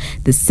government,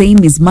 the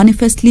same is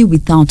manifestly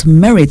without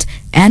merit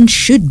and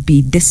should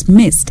be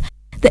dismissed.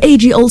 The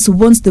AG also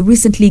wants the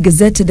recently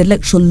gazetted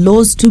electoral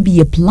laws to be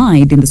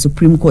applied in the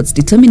Supreme Court's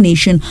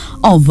determination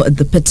of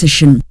the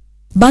petition.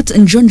 But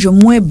Njonjo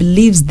Moe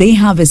believes they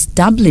have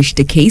established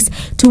a case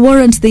to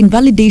warrant the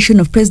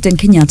invalidation of President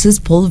Kenyatta's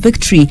poll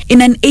victory.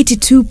 In an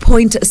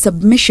 82-point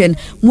submission,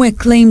 Moe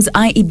claims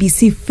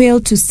IEBC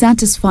failed to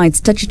satisfy its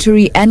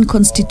statutory and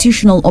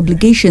constitutional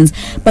obligations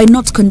by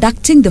not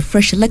conducting the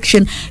fresh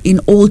election in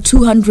all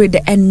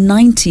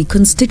 290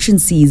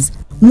 constituencies.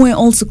 Moe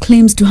also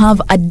claims to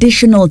have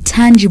additional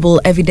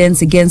tangible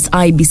evidence against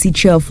IEBC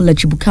Chair Wafula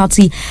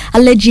Chebukati,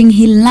 alleging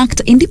he lacked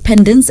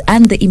independence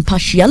and the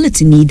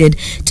impartiality needed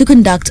to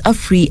conduct a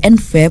free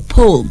and fair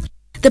poll.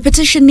 The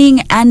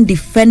petitioning and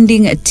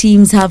defending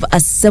teams have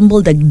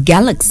assembled a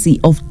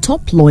galaxy of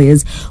top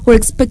lawyers who are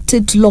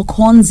expected to lock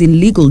horns in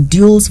legal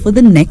duels for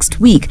the next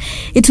week.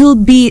 It will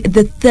be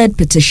the 3rd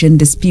petition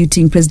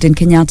disputing President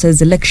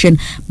Kenyatta's election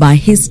by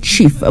his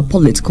chief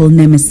political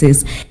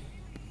nemesis.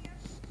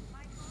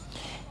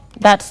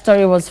 That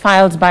story was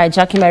filed by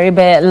Jackie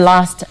Maribe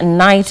last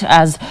night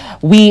as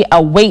we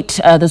await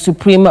the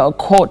Supreme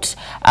Court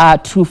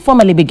to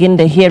formally begin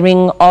the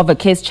hearing of a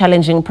case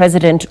challenging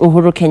President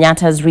Uhuru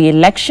Kenyatta's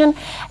re-election.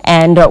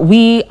 And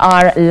we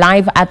are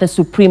live at the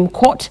Supreme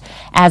Court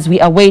as we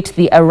await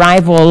the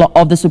arrival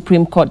of the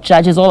Supreme Court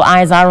judges. All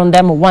eyes are on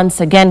them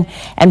once again,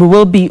 and we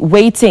will be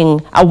awaiting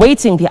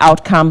the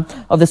outcome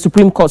of the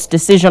Supreme Court's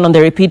decision on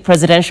the repeat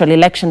presidential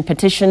election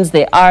petitions.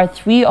 There are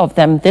 3 of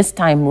them this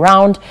time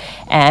round,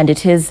 and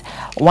it is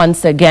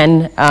once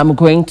again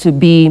going to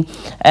be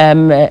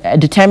a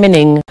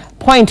determining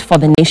point for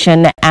the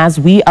nation as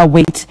we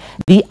await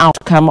the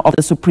outcome of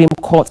the Supreme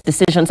Court's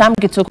decision. Sam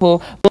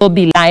Gituku will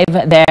be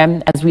live there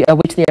as we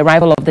await the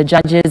arrival of the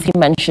judges. He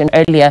mentioned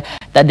earlier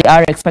that they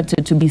are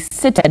expected to be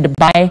seated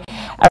by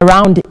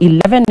around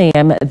 11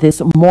 a.m.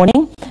 this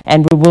morning,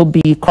 and we will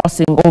be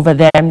crossing over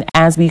there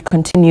as we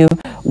continue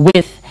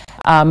with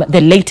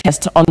the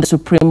latest on the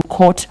Supreme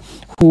Court,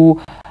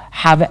 who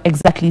have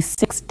exactly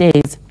 6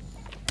 days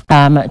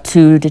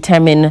to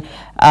determine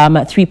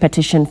 3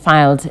 petitions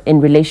filed in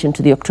relation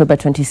to the October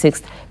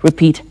 26th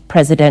repeat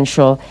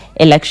presidential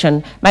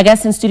election. My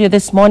guest in studio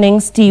this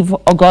morning, Steve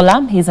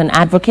Ogolla. He's an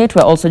advocate.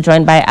 We're also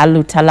joined by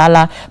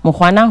Alutalala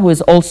Mukhwana, who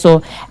is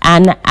also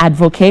an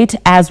advocate.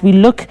 As we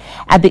look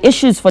at the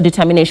issues for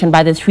determination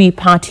by the 3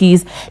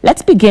 parties,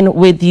 let's begin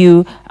with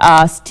you,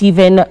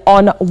 Stephen,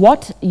 on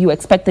what you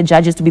expect the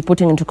judges to be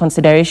putting into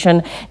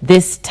consideration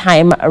this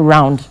time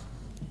around.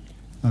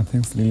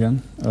 Thanks,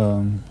 Lillian.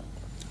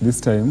 This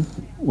time,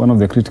 one of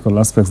the critical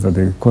aspects that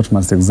the court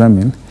must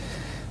examine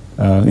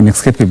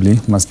inescapably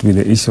must be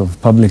the issue of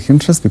public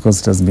interest,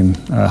 because it has been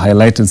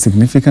highlighted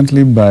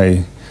significantly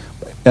by,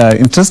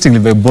 interestingly,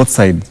 by both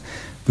sides,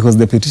 because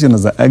the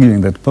petitioners are arguing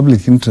that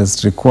public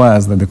interest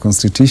requires that the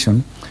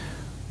Constitution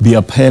be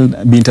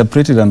upheld, be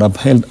interpreted and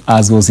upheld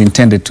as was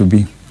intended to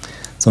be.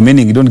 So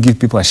meaning you don't give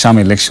people a sham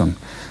election.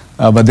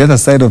 But the other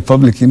side of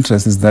public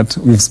interest is that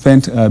we've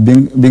spent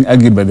being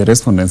argued by the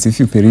respondents. If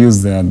you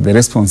peruse the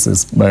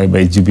responses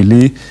by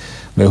Jubilee,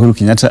 by Uhuru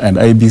Kenyatta and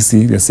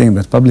IBC, they're saying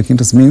that public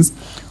interest means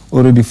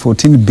already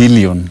 14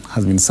 billion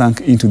has been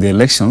sunk into the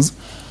elections,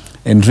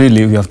 and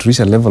really we have to reach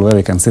a level where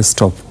we can say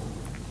stop.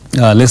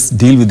 Let's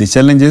deal with the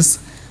challenges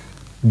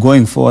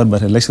going forward,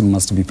 but election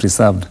must be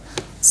preserved.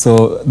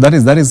 So that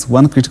is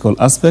one critical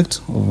aspect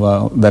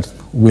of, that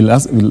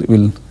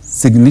will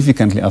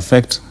significantly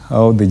affect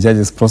how the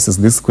judges process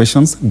these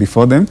questions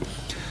before them.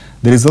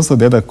 There is also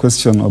the other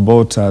question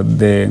about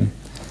the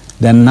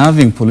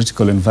unnerving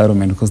political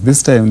environment, because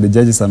this time the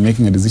judges are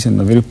making a decision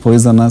in a very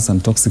poisonous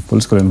and toxic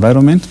political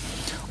environment.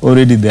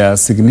 Already there are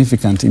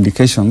significant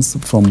indications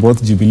from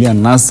both Jubilee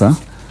and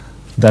NASA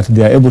that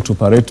they are able to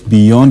operate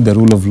beyond the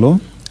rule of law,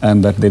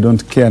 and that they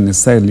don't care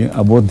necessarily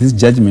about this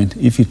judgment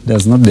if it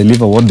does not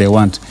deliver what they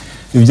want.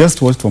 We've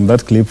just watched from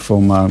that clip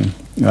from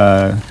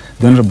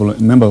the Honorable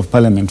Member of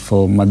Parliament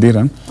for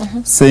Madira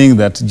saying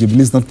that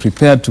Jubilee is not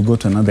prepared to go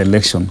to another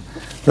election.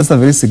 That's a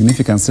very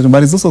significant statement,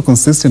 but it's also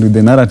consistent with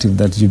the narrative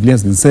that Jubilee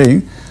has been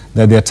saying,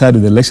 that they are tired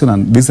with the election,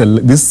 and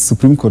this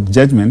Supreme Court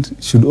judgment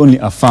should only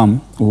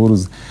affirm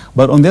Uhuru's.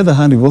 But on the other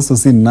hand, we've also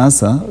seen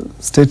NASA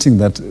stating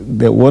that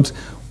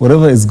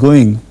whatever is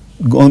going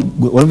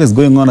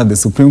on at the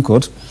Supreme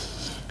Court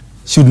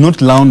should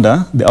not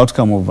launder the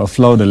outcome of a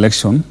flawed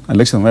election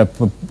where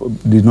people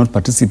did not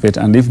participate,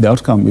 and if the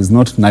outcome is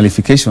not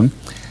nullification,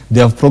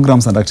 they have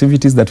programs and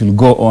activities that will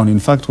go on. In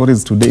fact, what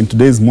is today in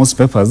today's most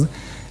papers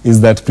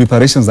is that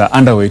preparations are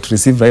underway to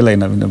receive Raila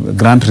in a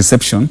grand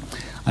reception,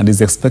 and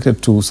is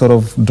expected to sort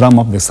of drum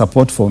up the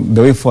support for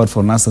the way forward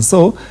for NASA.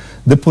 So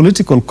the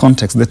political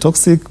context, the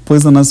toxic,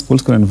 poisonous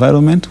political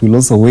environment will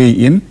also weigh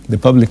in, the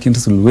public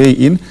interest will weigh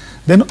in.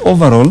 Then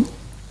overall,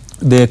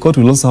 the court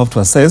will also have to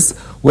assess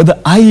whether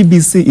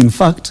IEBC, in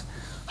fact,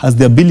 has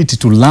the ability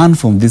to learn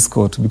from this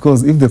court.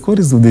 Because if the court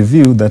is of the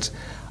view that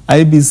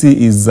IEBC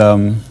is,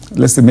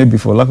 let's say, maybe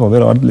for lack of a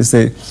better word, let's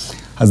say,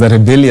 has a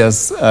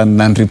rebellious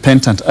and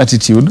unrepentant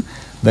attitude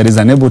that is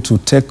unable to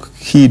take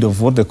heed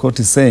of what the court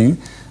is saying,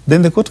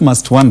 then the court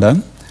must wonder,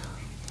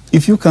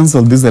 if you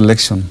cancel this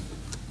election,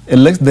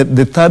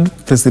 the third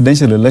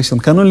presidential election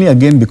can only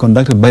again be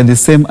conducted by the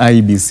same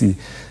IEBC.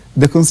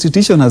 The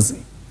Constitution has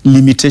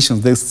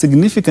limitations. There's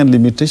significant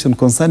limitation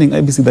concerning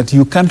IBC that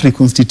you can't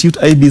reconstitute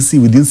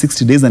IBC within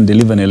 60 days and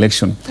deliver an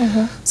election.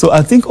 So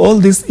I think all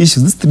these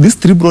issues, these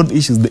 3 broad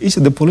issues,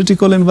 the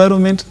political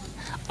environment,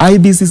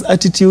 IBC's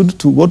attitude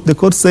to what the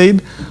court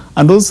said,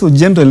 and also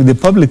generally the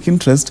public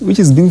interest, which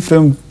is being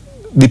framed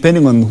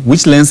depending on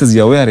which lenses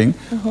you're wearing,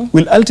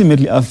 will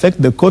ultimately affect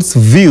the court's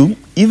view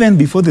even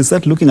before they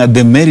start looking at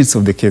the merits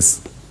of the case.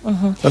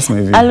 That's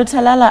my view.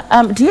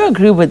 Alutalala, do you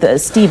agree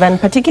with Steve, and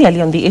particularly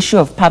on the issue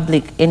of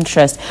public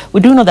interest? We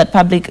do know that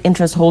public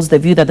interest holds the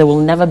view that there will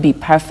never be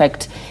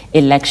perfect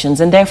elections,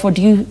 and therefore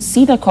do you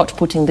see the court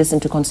putting this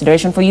into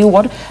consideration? For you,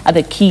 what are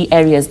the key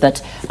areas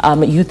that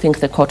you think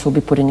the court will be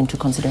putting into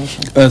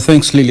consideration?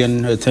 Thanks,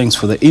 Lillian. Thanks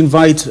for the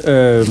invite.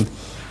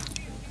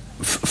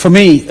 For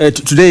me,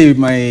 today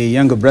my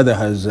younger brother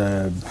has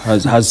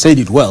said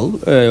it well,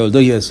 although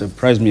he has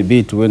surprised me a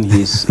bit when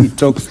he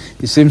talks.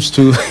 He seems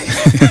to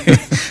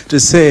to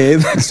say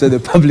that the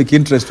public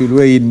interest will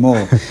weigh in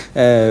more.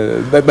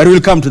 But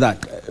we'll come to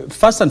that.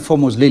 First and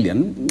foremost,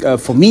 Lillian,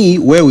 for me,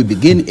 where we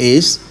begin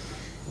is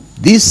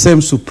this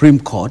same Supreme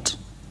Court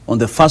on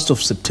the 1st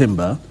of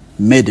September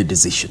made a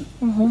decision.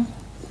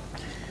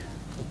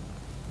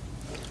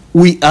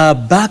 We are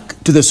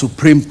back to the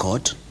Supreme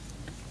Court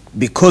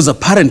because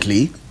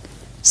apparently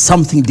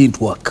something didn't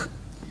work.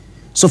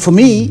 So for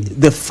me,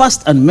 the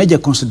first and major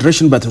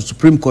consideration by the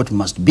Supreme Court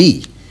must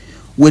be,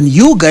 when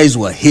you guys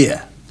were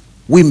here,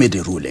 we made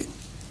a ruling.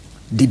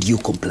 Did you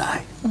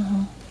comply?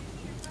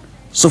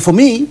 So for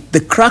me, the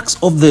crux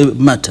of the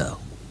matter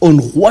on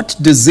what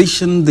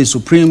decision the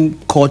Supreme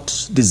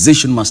Court's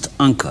decision must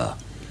anchor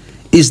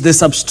is the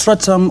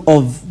substratum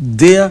of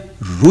their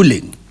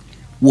ruling.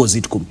 Was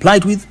it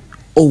complied with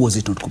or was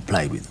it not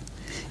complied with?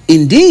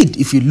 Indeed,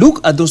 if you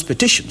look at those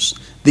petitions,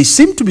 they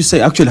seem to be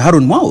saying, actually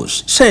Harun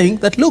Maus, saying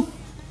that, look,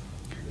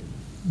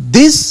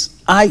 this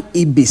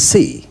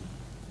IEBC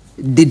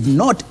did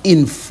not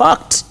in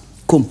fact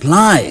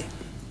comply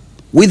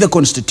with the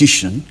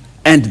Constitution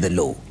and the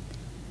law.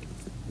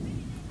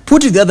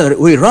 Put it the other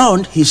way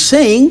around, he's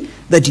saying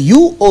that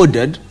you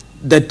ordered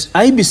that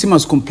IEBC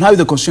must comply with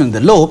the Constitution and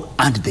the law,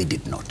 and they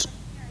did not.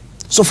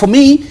 So for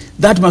me,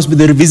 that must be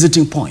the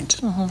revisiting point.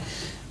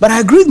 But I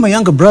agree with my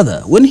younger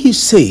brother when he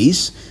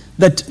says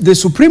that the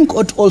Supreme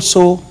Court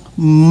also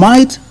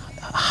might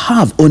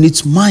have on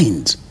its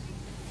mind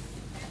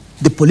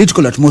the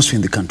political atmosphere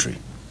in the country.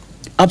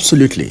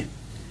 Absolutely.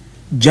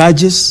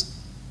 Judges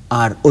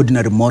are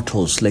ordinary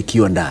mortals like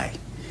you and I.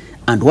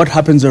 And what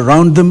happens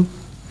around them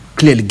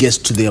clearly gets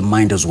to their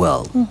mind as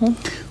well.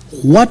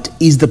 What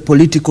is the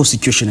political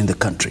situation in the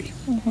country?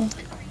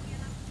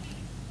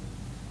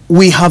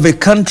 We have a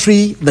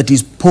country that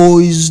is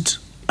poised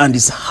and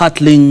is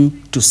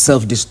hurtling to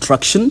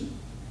self-destruction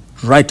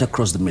right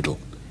across the middle.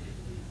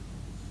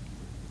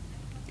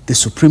 The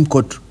Supreme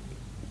Court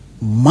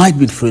might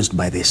be influenced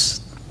by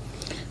this.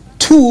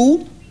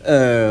 Two,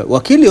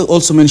 Wakili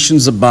also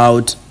mentions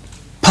about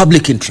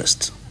public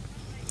interest.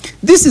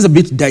 This is a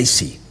bit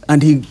dicey,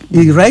 and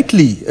he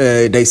rightly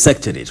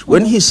dissected it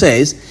when he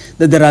says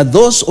that there are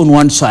those on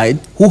one side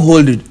who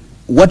hold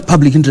what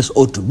public interest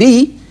ought to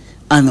be,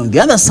 and on the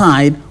other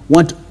side,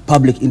 what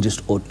public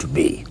interest ought to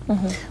be.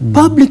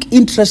 Public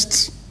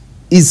interest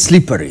is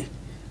slippery,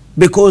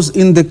 because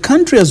in the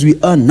country as we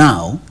are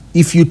now,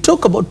 if you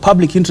talk about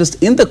public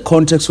interest in the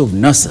context of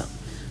NASA,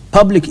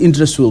 public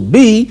interest will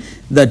be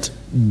that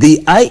the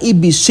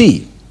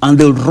IEBC, and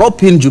they'll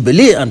rope in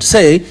Jubilee and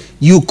say,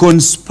 you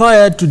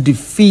conspire to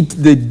defeat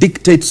the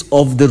dictates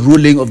of the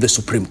ruling of the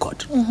Supreme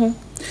Court.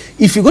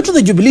 If you go to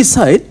the Jubilee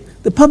side,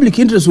 the public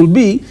interest will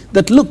be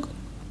that, look,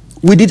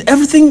 we did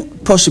everything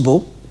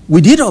possible,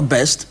 we did our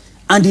best,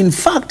 and in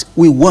fact,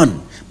 we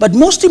won. But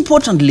most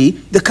importantly,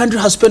 the country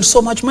has spent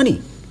so much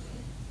money.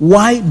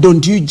 Why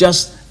don't you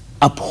just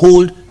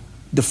uphold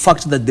the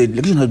fact that the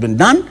election has been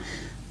done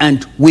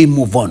and we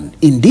move on?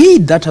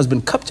 Indeed, that has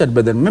been captured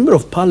by the Member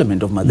of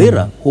Parliament of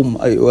Madeira, whom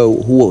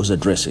who was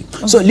addressing.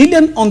 So,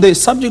 Lillian, on the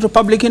subject of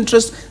public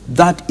interest,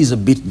 that is a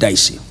bit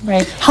dicey.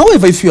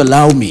 However, if you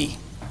allow me,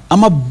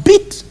 I'm a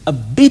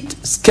bit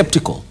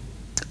skeptical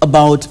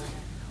about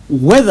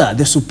whether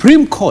the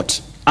Supreme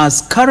Court,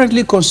 as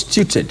currently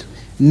constituted,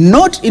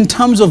 not in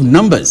terms of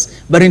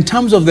numbers, but in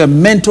terms of their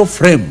mental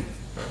frame,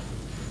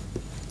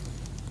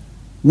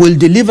 will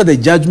deliver the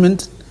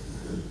judgment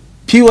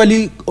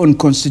purely on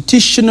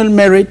constitutional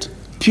merit,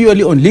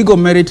 purely on legal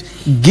merit,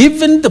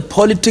 given the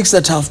politics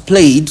that have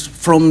played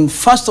from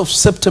 1st of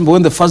September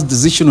when the first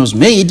decision was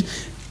made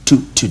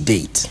to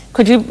date.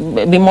 Could you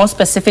be more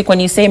specific when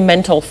you say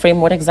mental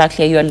frame? What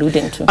exactly are you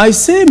alluding to? I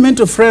say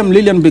mental frame,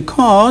 Lillian,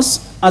 because,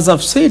 as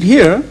I've said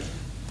here,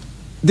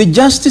 the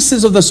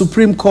justices of the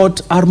Supreme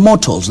Court are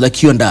mortals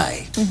like you and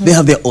I. They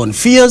have their own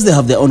fears, they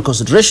have their own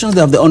considerations,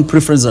 they have their own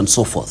preferences and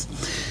so forth.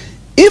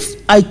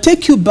 If I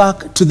take you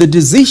back to the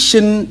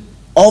decision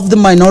of the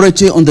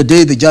minority on the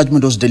day the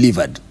judgment was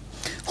delivered,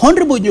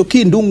 Honorable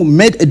Njoki Ndung'u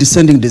made a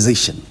dissenting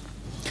decision.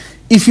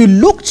 If you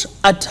looked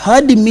at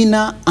her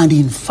demeanor and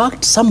in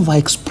fact some of her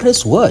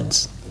expressed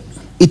words,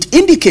 it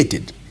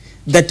indicated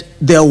that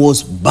there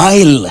was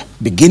bile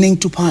beginning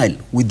to pile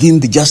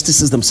within the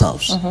justices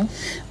themselves.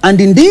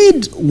 And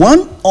indeed,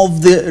 one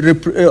of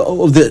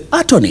the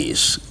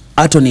attorneys,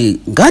 Attorney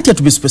Ngatia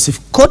to be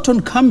specific, caught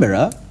on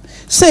camera,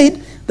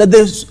 said that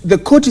the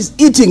court is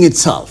eating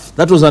itself.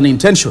 That was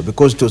unintentional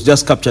because it was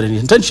just captured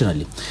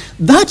intentionally.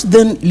 That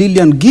then,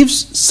 Lillian,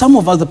 gives some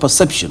of us the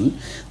perception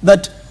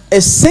that a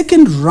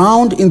second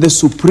round in the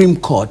Supreme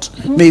Court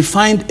may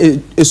find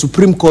a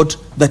Supreme Court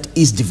that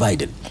is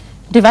divided.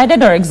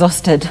 Divided or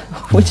exhausted?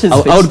 Which is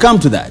I would come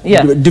to that.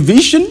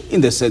 Division in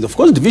the sense, of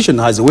course, division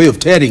has a way of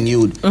tearing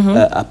you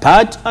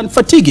apart and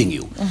fatiguing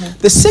you.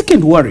 The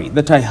second worry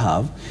that I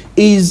have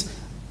is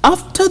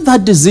after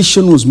that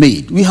decision was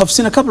made, we have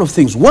seen a couple of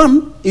things.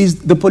 One is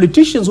the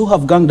politicians who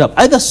have ganged up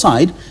either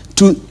side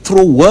to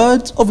throw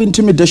words of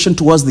intimidation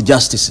towards the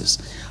justices.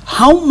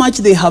 How much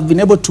they have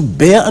been able to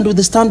bear and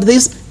withstand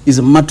this is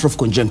a matter of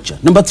conjecture.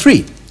 Number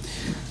three,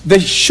 the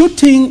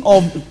shooting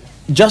of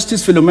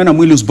Justice Philomena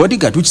Mwilu's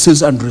bodyguard, which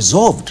says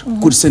unresolved,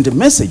 could send a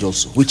message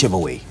also, whichever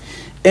way.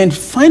 And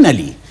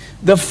finally,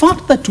 the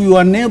fact that we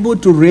were unable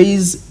to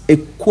raise a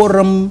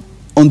quorum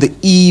on the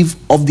eve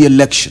of the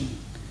election,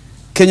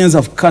 Kenyans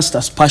have cast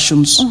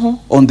aspersions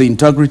on the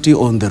integrity,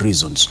 on the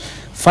reasons.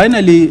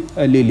 Finally,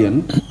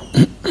 Lillian,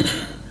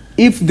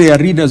 if they are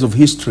readers of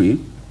history,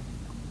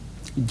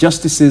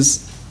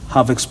 justices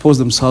have exposed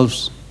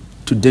themselves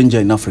to danger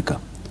in Africa.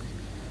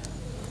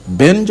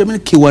 Benjamin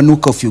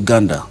Kiwanuka of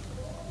Uganda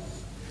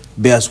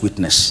bears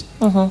witness.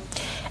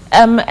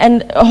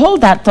 And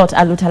hold that thought,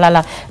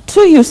 Alutalala.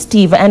 To you,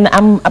 Steve, and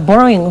I'm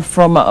borrowing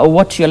from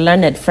what your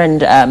learned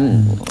friend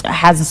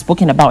has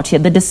spoken about here,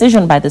 the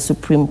decision by the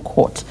Supreme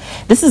Court.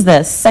 This is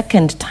the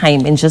second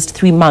time in just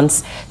 3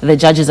 months the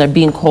judges are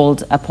being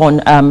called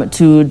upon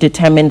to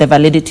determine the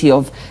validity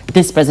of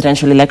this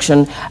presidential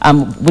election,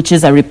 which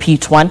is a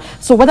repeat one.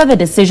 So whether the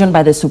decision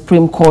by the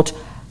Supreme Court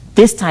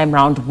this time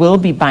round will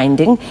be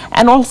binding,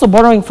 and also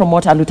borrowing from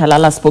what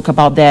Alutalala spoke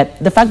about there,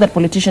 the fact that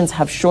politicians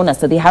have shown us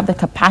that they have the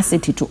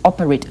capacity to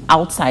operate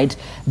outside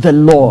the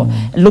law.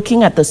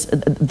 Looking at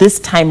this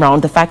time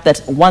round, the fact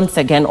that once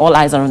again all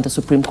eyes are on the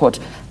Supreme Court,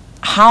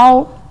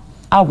 how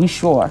are we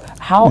sure?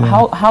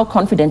 How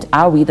confident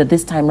are we that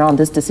this time round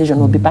this decision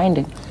will be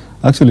binding?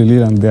 Actually,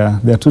 Leland,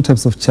 there are two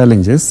types of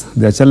challenges.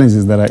 There are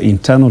challenges that are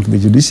internal to the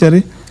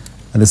judiciary,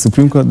 and the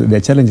Supreme Court, there are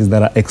challenges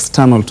that are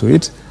external to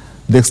it.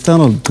 The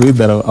external to it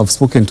that I've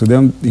spoken to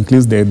them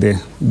includes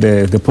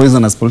the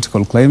poisonous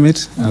political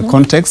climate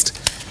context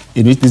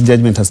in which this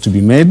judgment has to be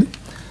made,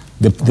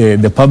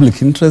 the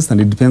public interest,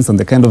 and it depends on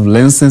the kind of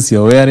lenses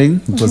you're wearing,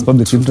 because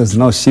public interest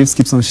now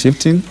keeps on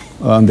shifting.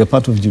 On the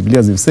part of Jubilee,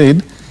 as you've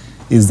said,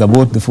 is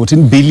about the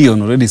 14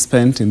 billion already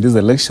spent in this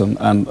election,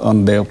 and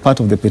on the part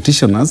of the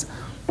petitioners,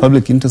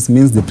 public interest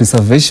means the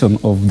preservation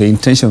of the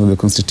intention of the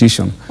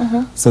Constitution.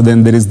 So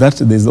then there is that,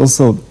 there's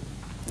also,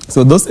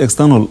 so those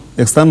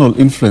external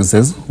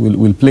influences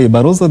will play,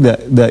 but also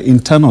the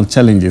internal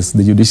challenges,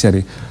 the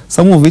judiciary,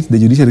 some of which the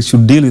judiciary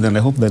should deal with, and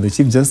I hope that the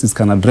Chief Justice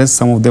can address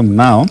some of them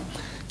now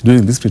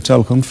during this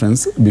pre-trial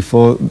conference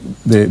before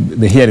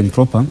the hearing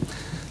proper.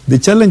 The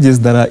challenges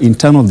that are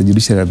internal to the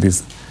judiciary are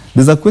this.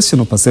 There's a question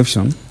of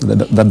perception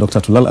that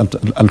Dr.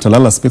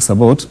 Alutalala speaks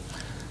about.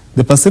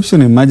 The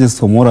perception emerges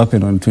from what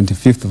happened on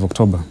 25th of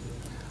October.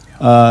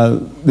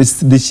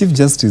 The Chief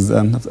Justice,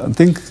 and I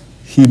think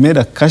he made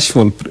a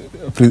casual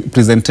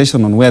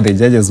presentation on where the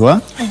judges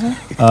were,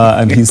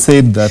 and he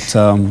said that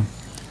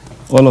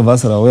all of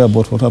us are aware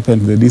about what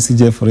happened to the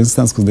DCJ, for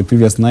instance, because the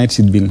previous night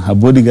her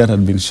bodyguard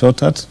had been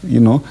shot at,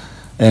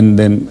 and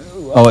then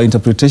our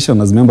interpretation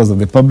as members of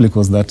the public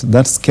was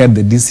that scared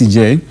the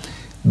DCJ.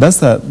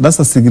 That's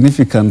a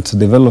significant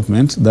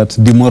development that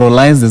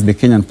demoralizes the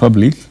Kenyan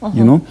public,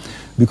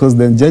 because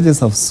the judges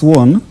have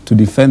sworn to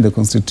defend the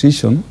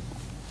Constitution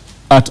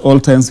at all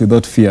times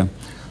without fear.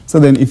 So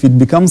then if it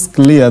becomes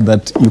clear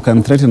that you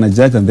can threaten a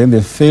judge and then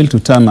they fail to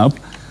turn up,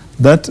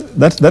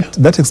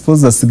 that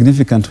exposes a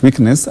significant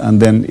weakness, and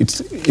then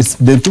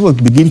then people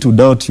begin to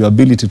doubt your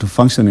ability to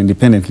function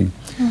independently.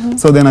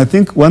 So then I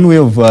think one way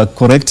of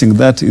correcting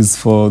that is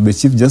for the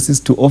Chief Justice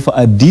to offer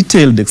a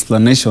detailed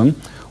explanation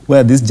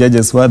where these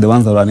judges were the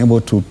ones that were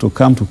unable to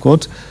come to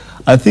court.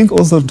 I think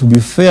also, to be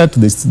fair to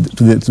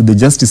the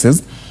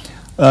justices,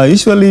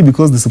 usually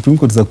because the Supreme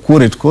Court is a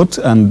quoted court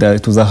and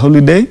it was a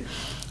holiday,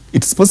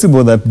 it's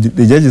possible that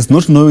the judges,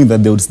 not knowing that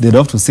they'd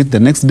have to sit the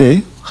next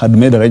day, had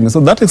made arrangements. So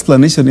that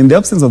explanation, in the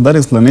absence of that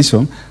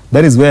explanation,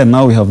 that is where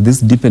now we have this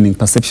deepening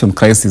perception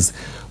crisis.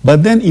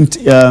 But then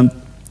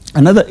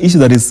another issue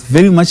that is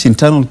very much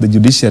internal to the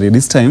judiciary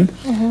this time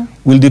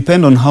will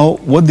depend on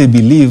what they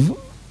believe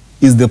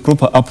is the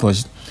proper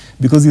approach.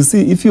 Because you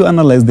see, if you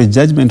analyze the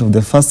judgment of the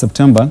 1st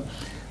September,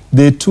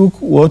 they took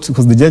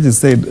because the judges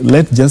said,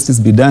 let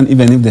justice be done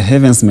even if the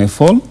heavens may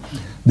fall.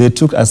 They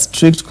took a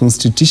strict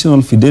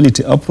constitutional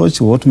fidelity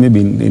approach, what maybe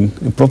in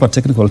a proper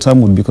technical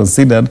term would be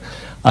considered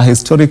a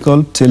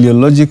historical,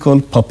 teleological,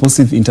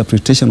 purposive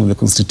interpretation of the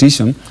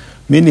Constitution,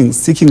 meaning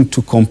seeking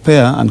to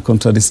compare and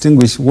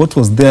contradistinguish what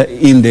was there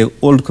in the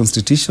old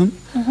Constitution,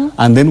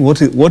 and then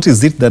what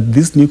is it that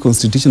this new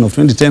Constitution of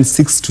 2010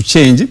 seeks to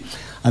change,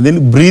 and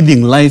then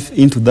breathing life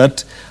into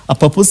that, a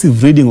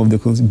purposive reading of the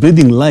Constitution,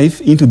 breathing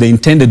life into the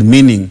intended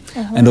meaning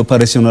and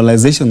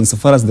operationalization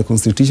insofar as the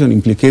Constitution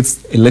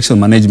implicates election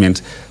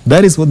management.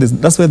 That's why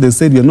they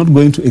said we are not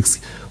going to,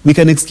 we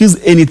can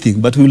excuse anything,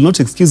 but we will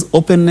not excuse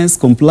openness,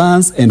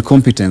 compliance, and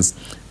competence.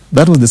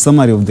 That was the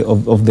summary of the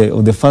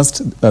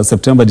 1st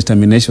September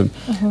determination.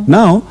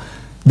 Now,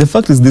 the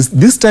fact is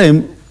this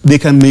time they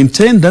can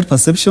maintain that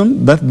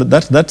perception,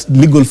 that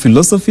legal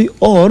philosophy,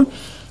 or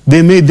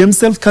they may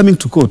themselves coming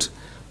to court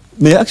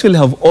may actually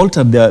have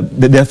altered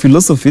their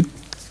philosophy.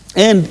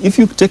 And if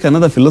you take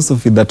another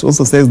philosophy that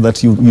also says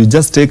that you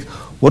just take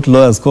what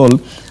lawyers call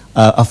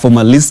a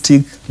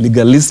formalistic,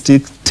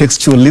 legalistic,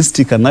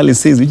 textualistic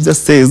analysis, which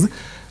just says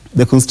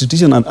the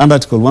Constitution and under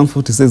Article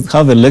 140 says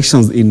have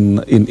elections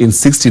in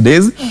 60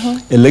 days.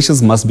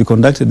 Elections must be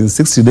conducted in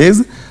 60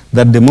 days.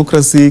 That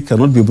democracy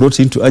cannot be brought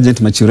into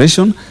urgent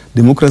maturation.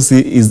 Democracy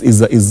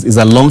is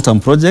a long-term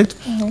project.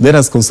 Let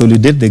us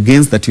consolidate the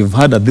gains that you've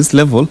had at this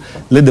level.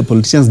 Let the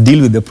politicians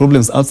deal with the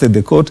problems outside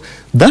the court.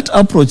 That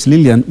approach,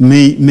 Lillian,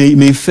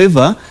 may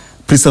favor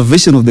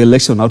preservation of the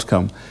election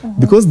outcome.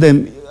 Because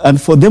then,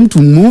 and for them to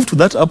move to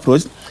that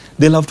approach,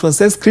 they'll have to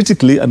assess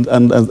critically, and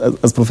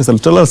as Professor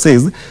Lutola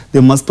says,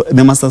 they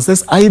must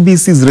assess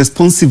IEBC's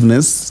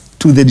responsiveness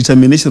to the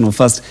determination of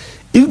first.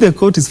 If the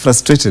court is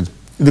frustrated,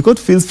 if the court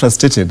feels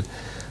frustrated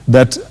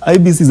that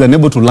IEBC is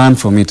unable to learn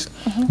from it,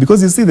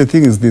 because you see the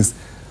thing is this,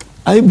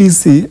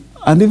 IEBC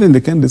and even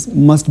the candidates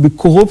must be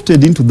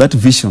co-opted into that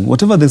vision.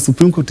 Whatever the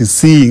Supreme Court is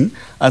seeing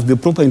as the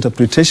proper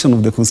interpretation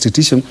of the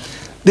Constitution,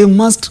 they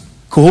must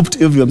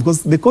co-opt everyone,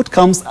 because the court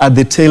comes at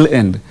the tail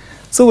end.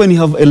 So when you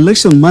have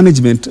election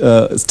management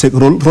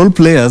role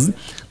players,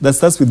 that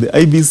starts with the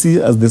IEBC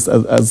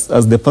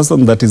as the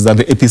person that is at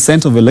the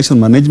epicenter of election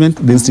management,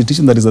 the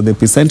institution that is at the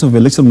epicenter of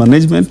election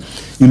management.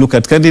 You look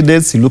at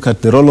candidates, you look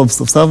at the role of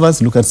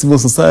observers, you look at civil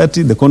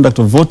society, the conduct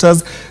of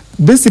voters,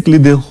 basically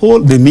the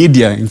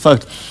media, in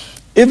fact,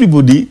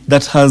 everybody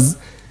that has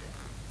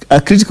a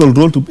critical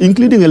role to,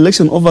 including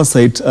election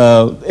oversight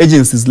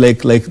agencies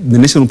like the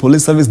National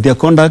Police Service, their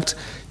conduct,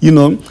 you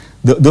know,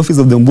 the Office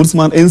of the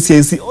Ombudsman,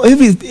 NCIC,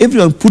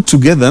 everyone put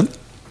together,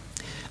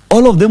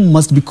 all of them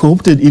must be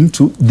co-opted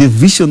into the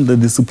vision that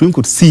the Supreme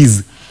Court sees.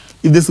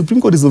 If the Supreme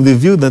Court is of the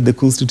view that the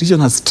Constitution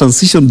has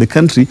transitioned the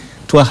country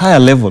to a higher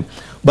level,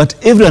 but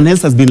everyone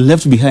else has been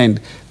left behind,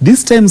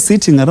 this time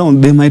sitting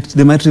around, they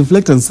might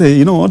reflect and say,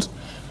 you know what,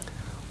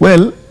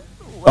 well,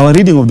 our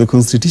reading of the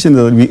Constitution,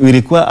 we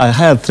require a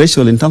higher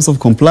threshold in terms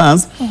of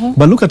compliance,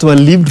 but look at our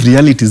lived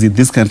realities in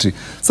this country.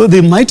 So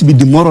they might be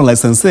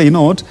demoralized and say, you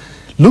know what,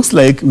 looks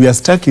like we are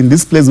stuck in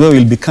this place where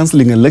we'll be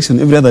cancelling election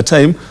every other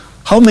time.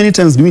 How many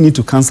times do we need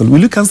to cancel? Will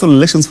you cancel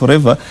elections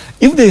forever?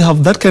 If they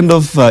have that kind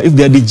of, if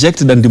they are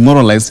dejected and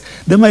demoralized,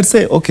 they might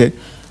say, okay,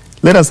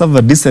 let us have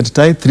a decent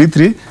tie,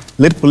 3-3,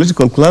 let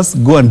political class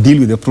go and deal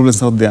with the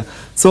problems out there.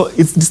 So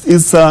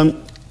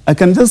I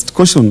can just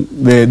caution,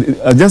 the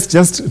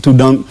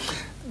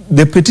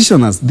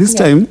petitioners this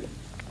time,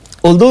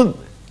 although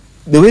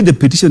the way the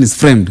petition is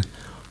framed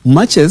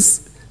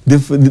matches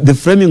the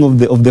framing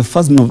of the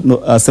first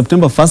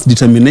September 1st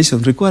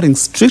determination requiring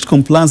strict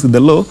compliance with the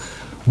law,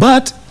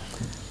 but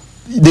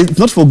it's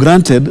not for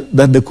granted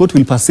that the court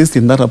will persist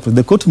in that approach.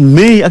 The court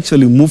may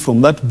actually move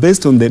from that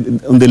based on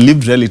the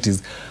lived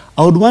realities.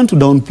 I would want to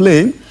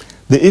downplay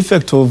the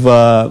effect of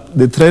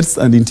the threats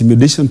and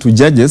intimidation to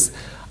judges.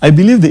 I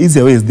believe the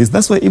easier way is this.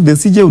 That's why if the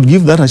CJ would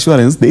give that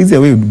assurance, the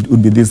easier way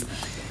would be this.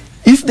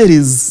 If there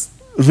is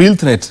real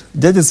threat,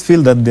 judges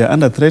feel that they are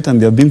under threat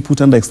and they are being put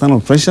under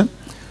external pressure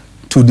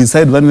to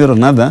decide one way or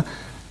another,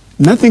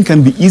 nothing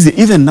can be easy,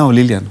 even now,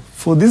 Lillian,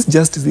 for this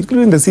justice,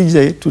 including the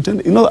CJ, to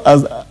tend, you know,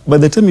 by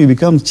the time you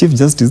become Chief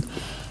Justice,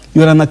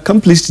 you are an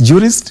accomplished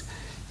jurist,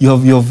 you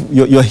have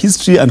your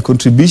history and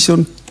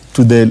contribution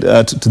to the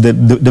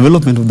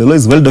development of the law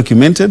is well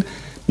documented.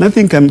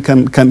 Nothing can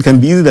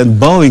be easier than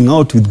bowing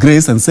out with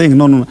grace and saying,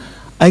 no,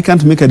 I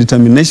can't make a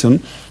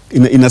determination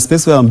in a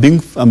space where I'm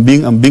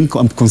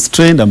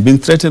constrained, I'm being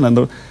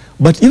threatened.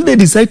 But if they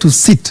decide to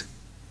sit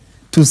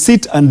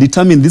and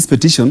determine this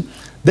petition,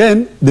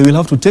 then they will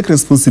have to take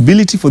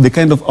responsibility for the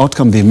kind of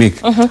outcome they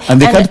make. And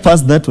they can't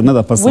pass that to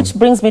another person. Which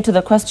brings me to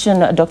the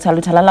question, Dr.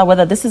 Lutalala,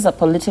 whether this is a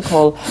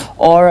political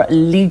or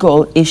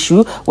legal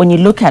issue. When you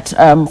look at,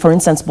 for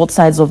instance, both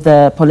sides of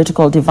the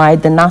political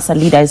divide, the NASA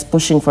leader is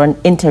pushing for an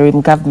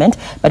interim government,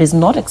 but is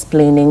not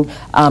explaining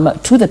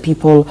to the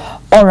people,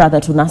 or rather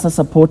to NASA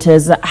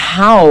supporters,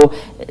 how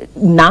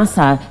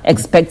NASA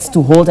expects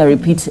to hold a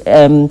repeat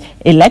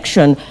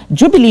election.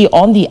 Jubilee,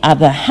 on the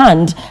other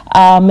hand,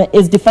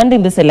 is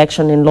defending this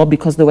election in law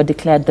because they were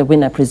declared the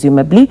winner,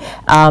 presumably.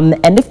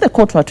 And if the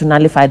court were to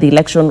nullify the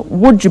election,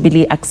 would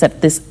Jubilee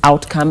accept this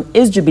outcome?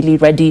 Is Jubilee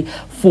ready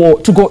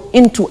to go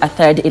into a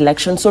third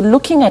election? So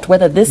looking at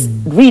whether this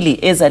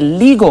really is a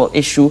legal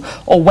issue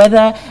or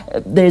whether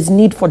there is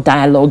need for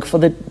dialogue for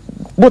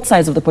both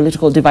sides of the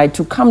political divide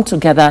to come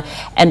together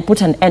and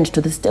put an end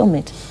to the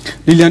stalemate.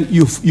 Lillian,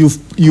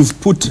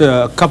 you've put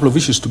a couple of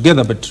issues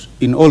together, but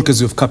in all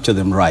cases you've captured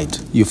them right.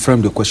 You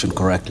framed your question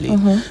correctly.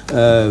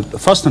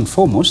 First and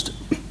foremost,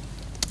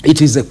 it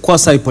is a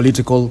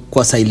quasi-political,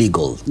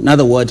 quasi-legal. In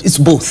other words, it's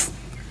both.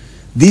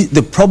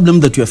 The problem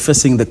that you are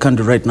facing in the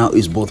country right now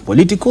is both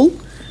political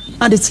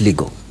and it's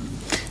legal.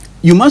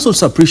 You must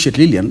also appreciate,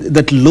 Lillian,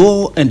 that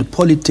law and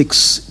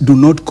politics do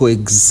not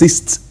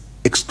coexist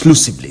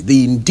exclusively.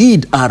 They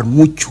indeed are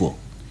mutual.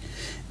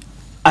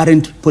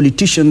 Aren't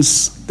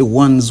politicians the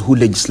ones who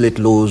legislate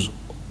laws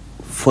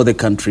for the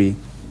country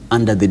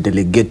under the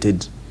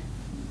delegated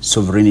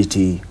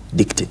sovereignty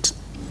dictate?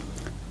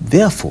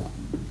 Therefore,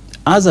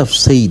 as I've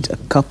said a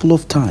couple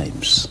of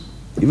times,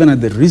 even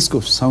at the risk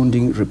of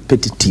sounding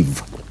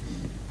repetitive,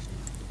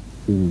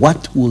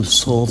 what will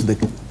solve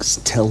the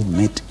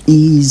stalemate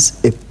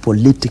is a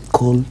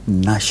political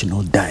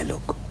national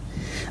dialogue.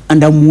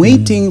 And I'm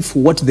waiting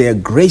for what their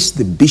grace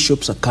the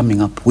bishops are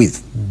coming up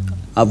with.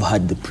 I've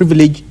had the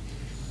privilege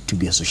to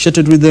be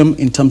associated with them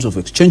in terms of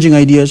exchanging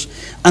ideas,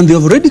 and they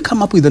have already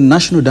come up with a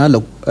national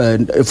dialogue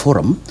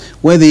forum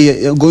where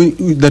they are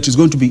that is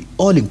going to be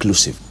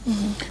all-inclusive.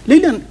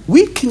 Lilian,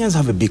 we Kenyans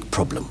have a big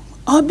problem.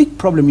 Our big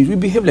problem is we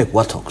behave like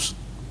warthogs.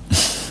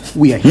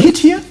 We are hit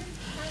here,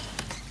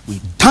 we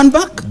turn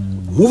back,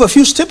 move a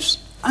few steps,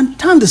 and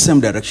turn the same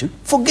direction,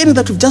 forgetting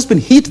that we've just been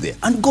hit there,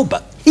 and go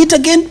back, hit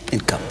again,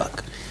 and come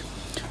back.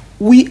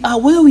 We are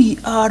where we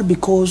are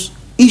because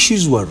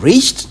issues were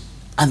raised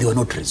and they were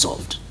not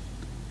resolved.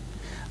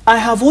 I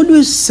have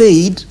always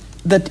said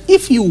that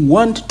if you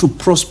want to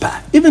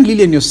prosper, even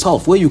Lilian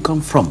yourself, where you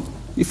come from,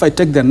 if I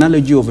take the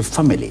analogy of a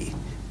family,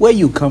 where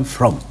you come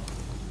from,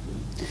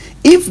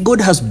 if God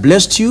has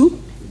blessed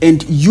you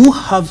and you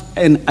have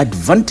an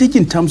advantage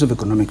in terms of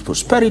economic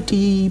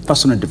prosperity,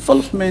 personal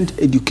development,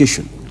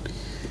 education,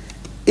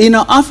 in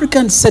our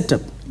African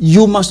setup,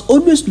 you must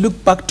always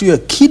look back to your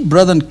kid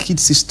brother and kid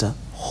sister,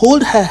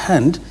 hold her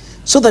hand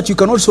so that you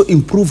can also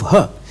improve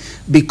her,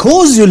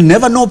 because you'll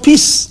never know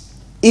peace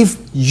if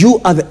you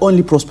are the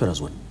only prosperous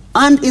one.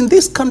 And in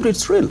this country,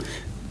 it's real.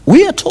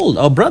 We are told,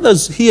 our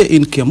brothers here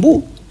in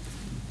Kiambu,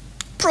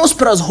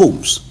 prosperous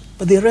homes,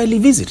 but they rarely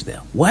visit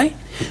there. Why?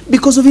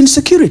 Because of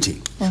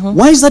insecurity.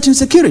 Why is that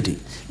insecurity?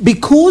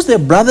 Because their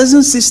brothers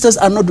and sisters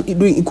are not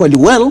doing equally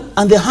well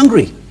and they're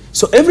hungry.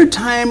 So every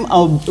time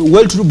our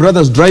well-to-do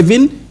brothers drive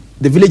in,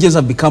 the villages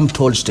have become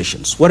toll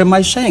stations. What am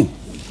I saying?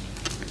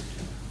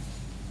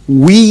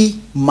 We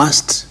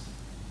must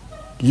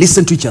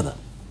listen to each other.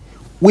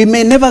 We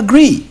may never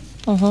agree,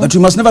 but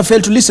we must never fail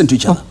to listen to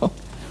each other.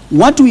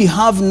 What we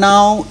have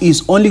now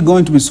is only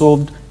going to be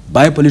solved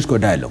by political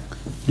dialogue.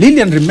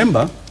 Lilian,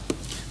 remember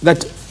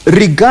that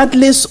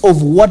regardless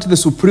of what the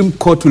Supreme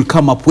Court will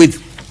come up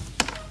with,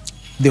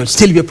 there will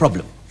still be a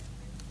problem.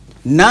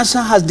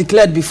 NASA has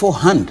declared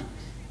beforehand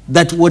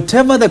that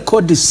whatever the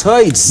court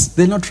decides,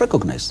 they'll not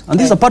recognize. And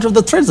these are part of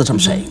the threats that I'm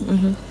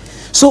saying.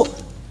 So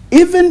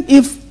even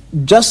if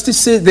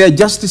justices, their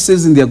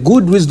justices in their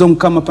good wisdom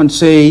come up and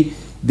say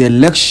the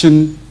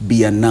election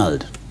be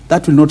annulled,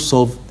 that will not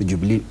solve the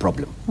Jubilee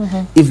problem.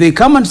 If they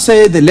come and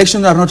say the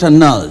elections are not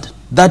annulled,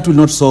 that will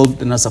not solve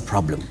the NASA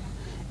problem.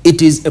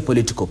 It is a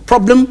political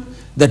problem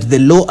that the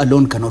law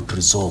alone cannot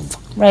resolve.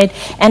 Right.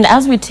 And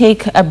as we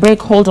take a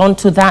break, hold on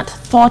to that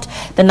thought.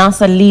 The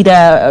NASA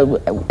leader,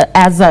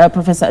 as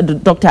Professor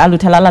Dr.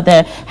 Alutalala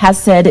there has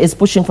said, is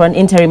pushing for an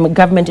interim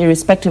government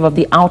irrespective of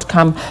the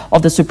outcome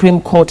of the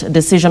Supreme Court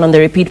decision on the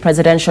repeat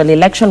presidential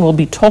election. We'll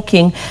be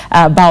talking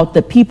about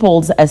the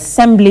People's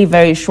Assembly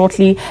very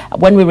shortly.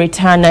 When we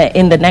return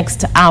in the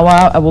next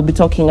hour, we'll be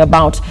talking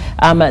about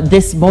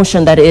this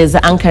motion that is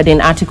anchored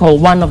in Article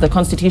 1 of the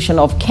Constitution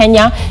of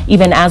Kenya.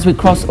 Even as we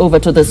cross over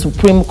to the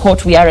Supreme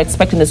Court, we are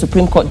expecting the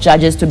Supreme Court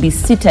judges to be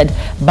seated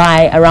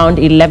by around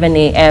 11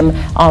 a.m.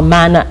 Our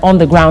man on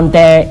the ground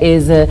there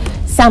is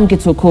Sam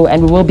Gituku,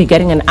 and we will be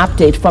getting an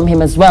update from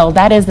him as well.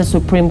 That is the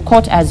Supreme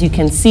Court. As you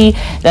can see,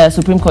 the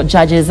Supreme Court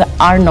judges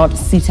are not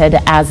seated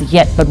as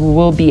yet, but we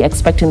will be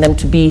expecting them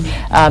to be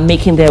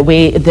making their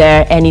way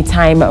there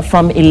anytime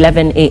from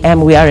 11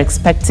 a.m. We are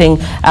expecting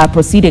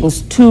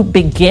proceedings to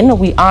begin.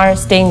 We are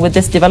staying with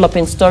this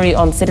developing story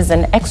on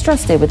Citizen Extra.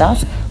 Stay with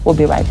us. We'll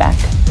be right back.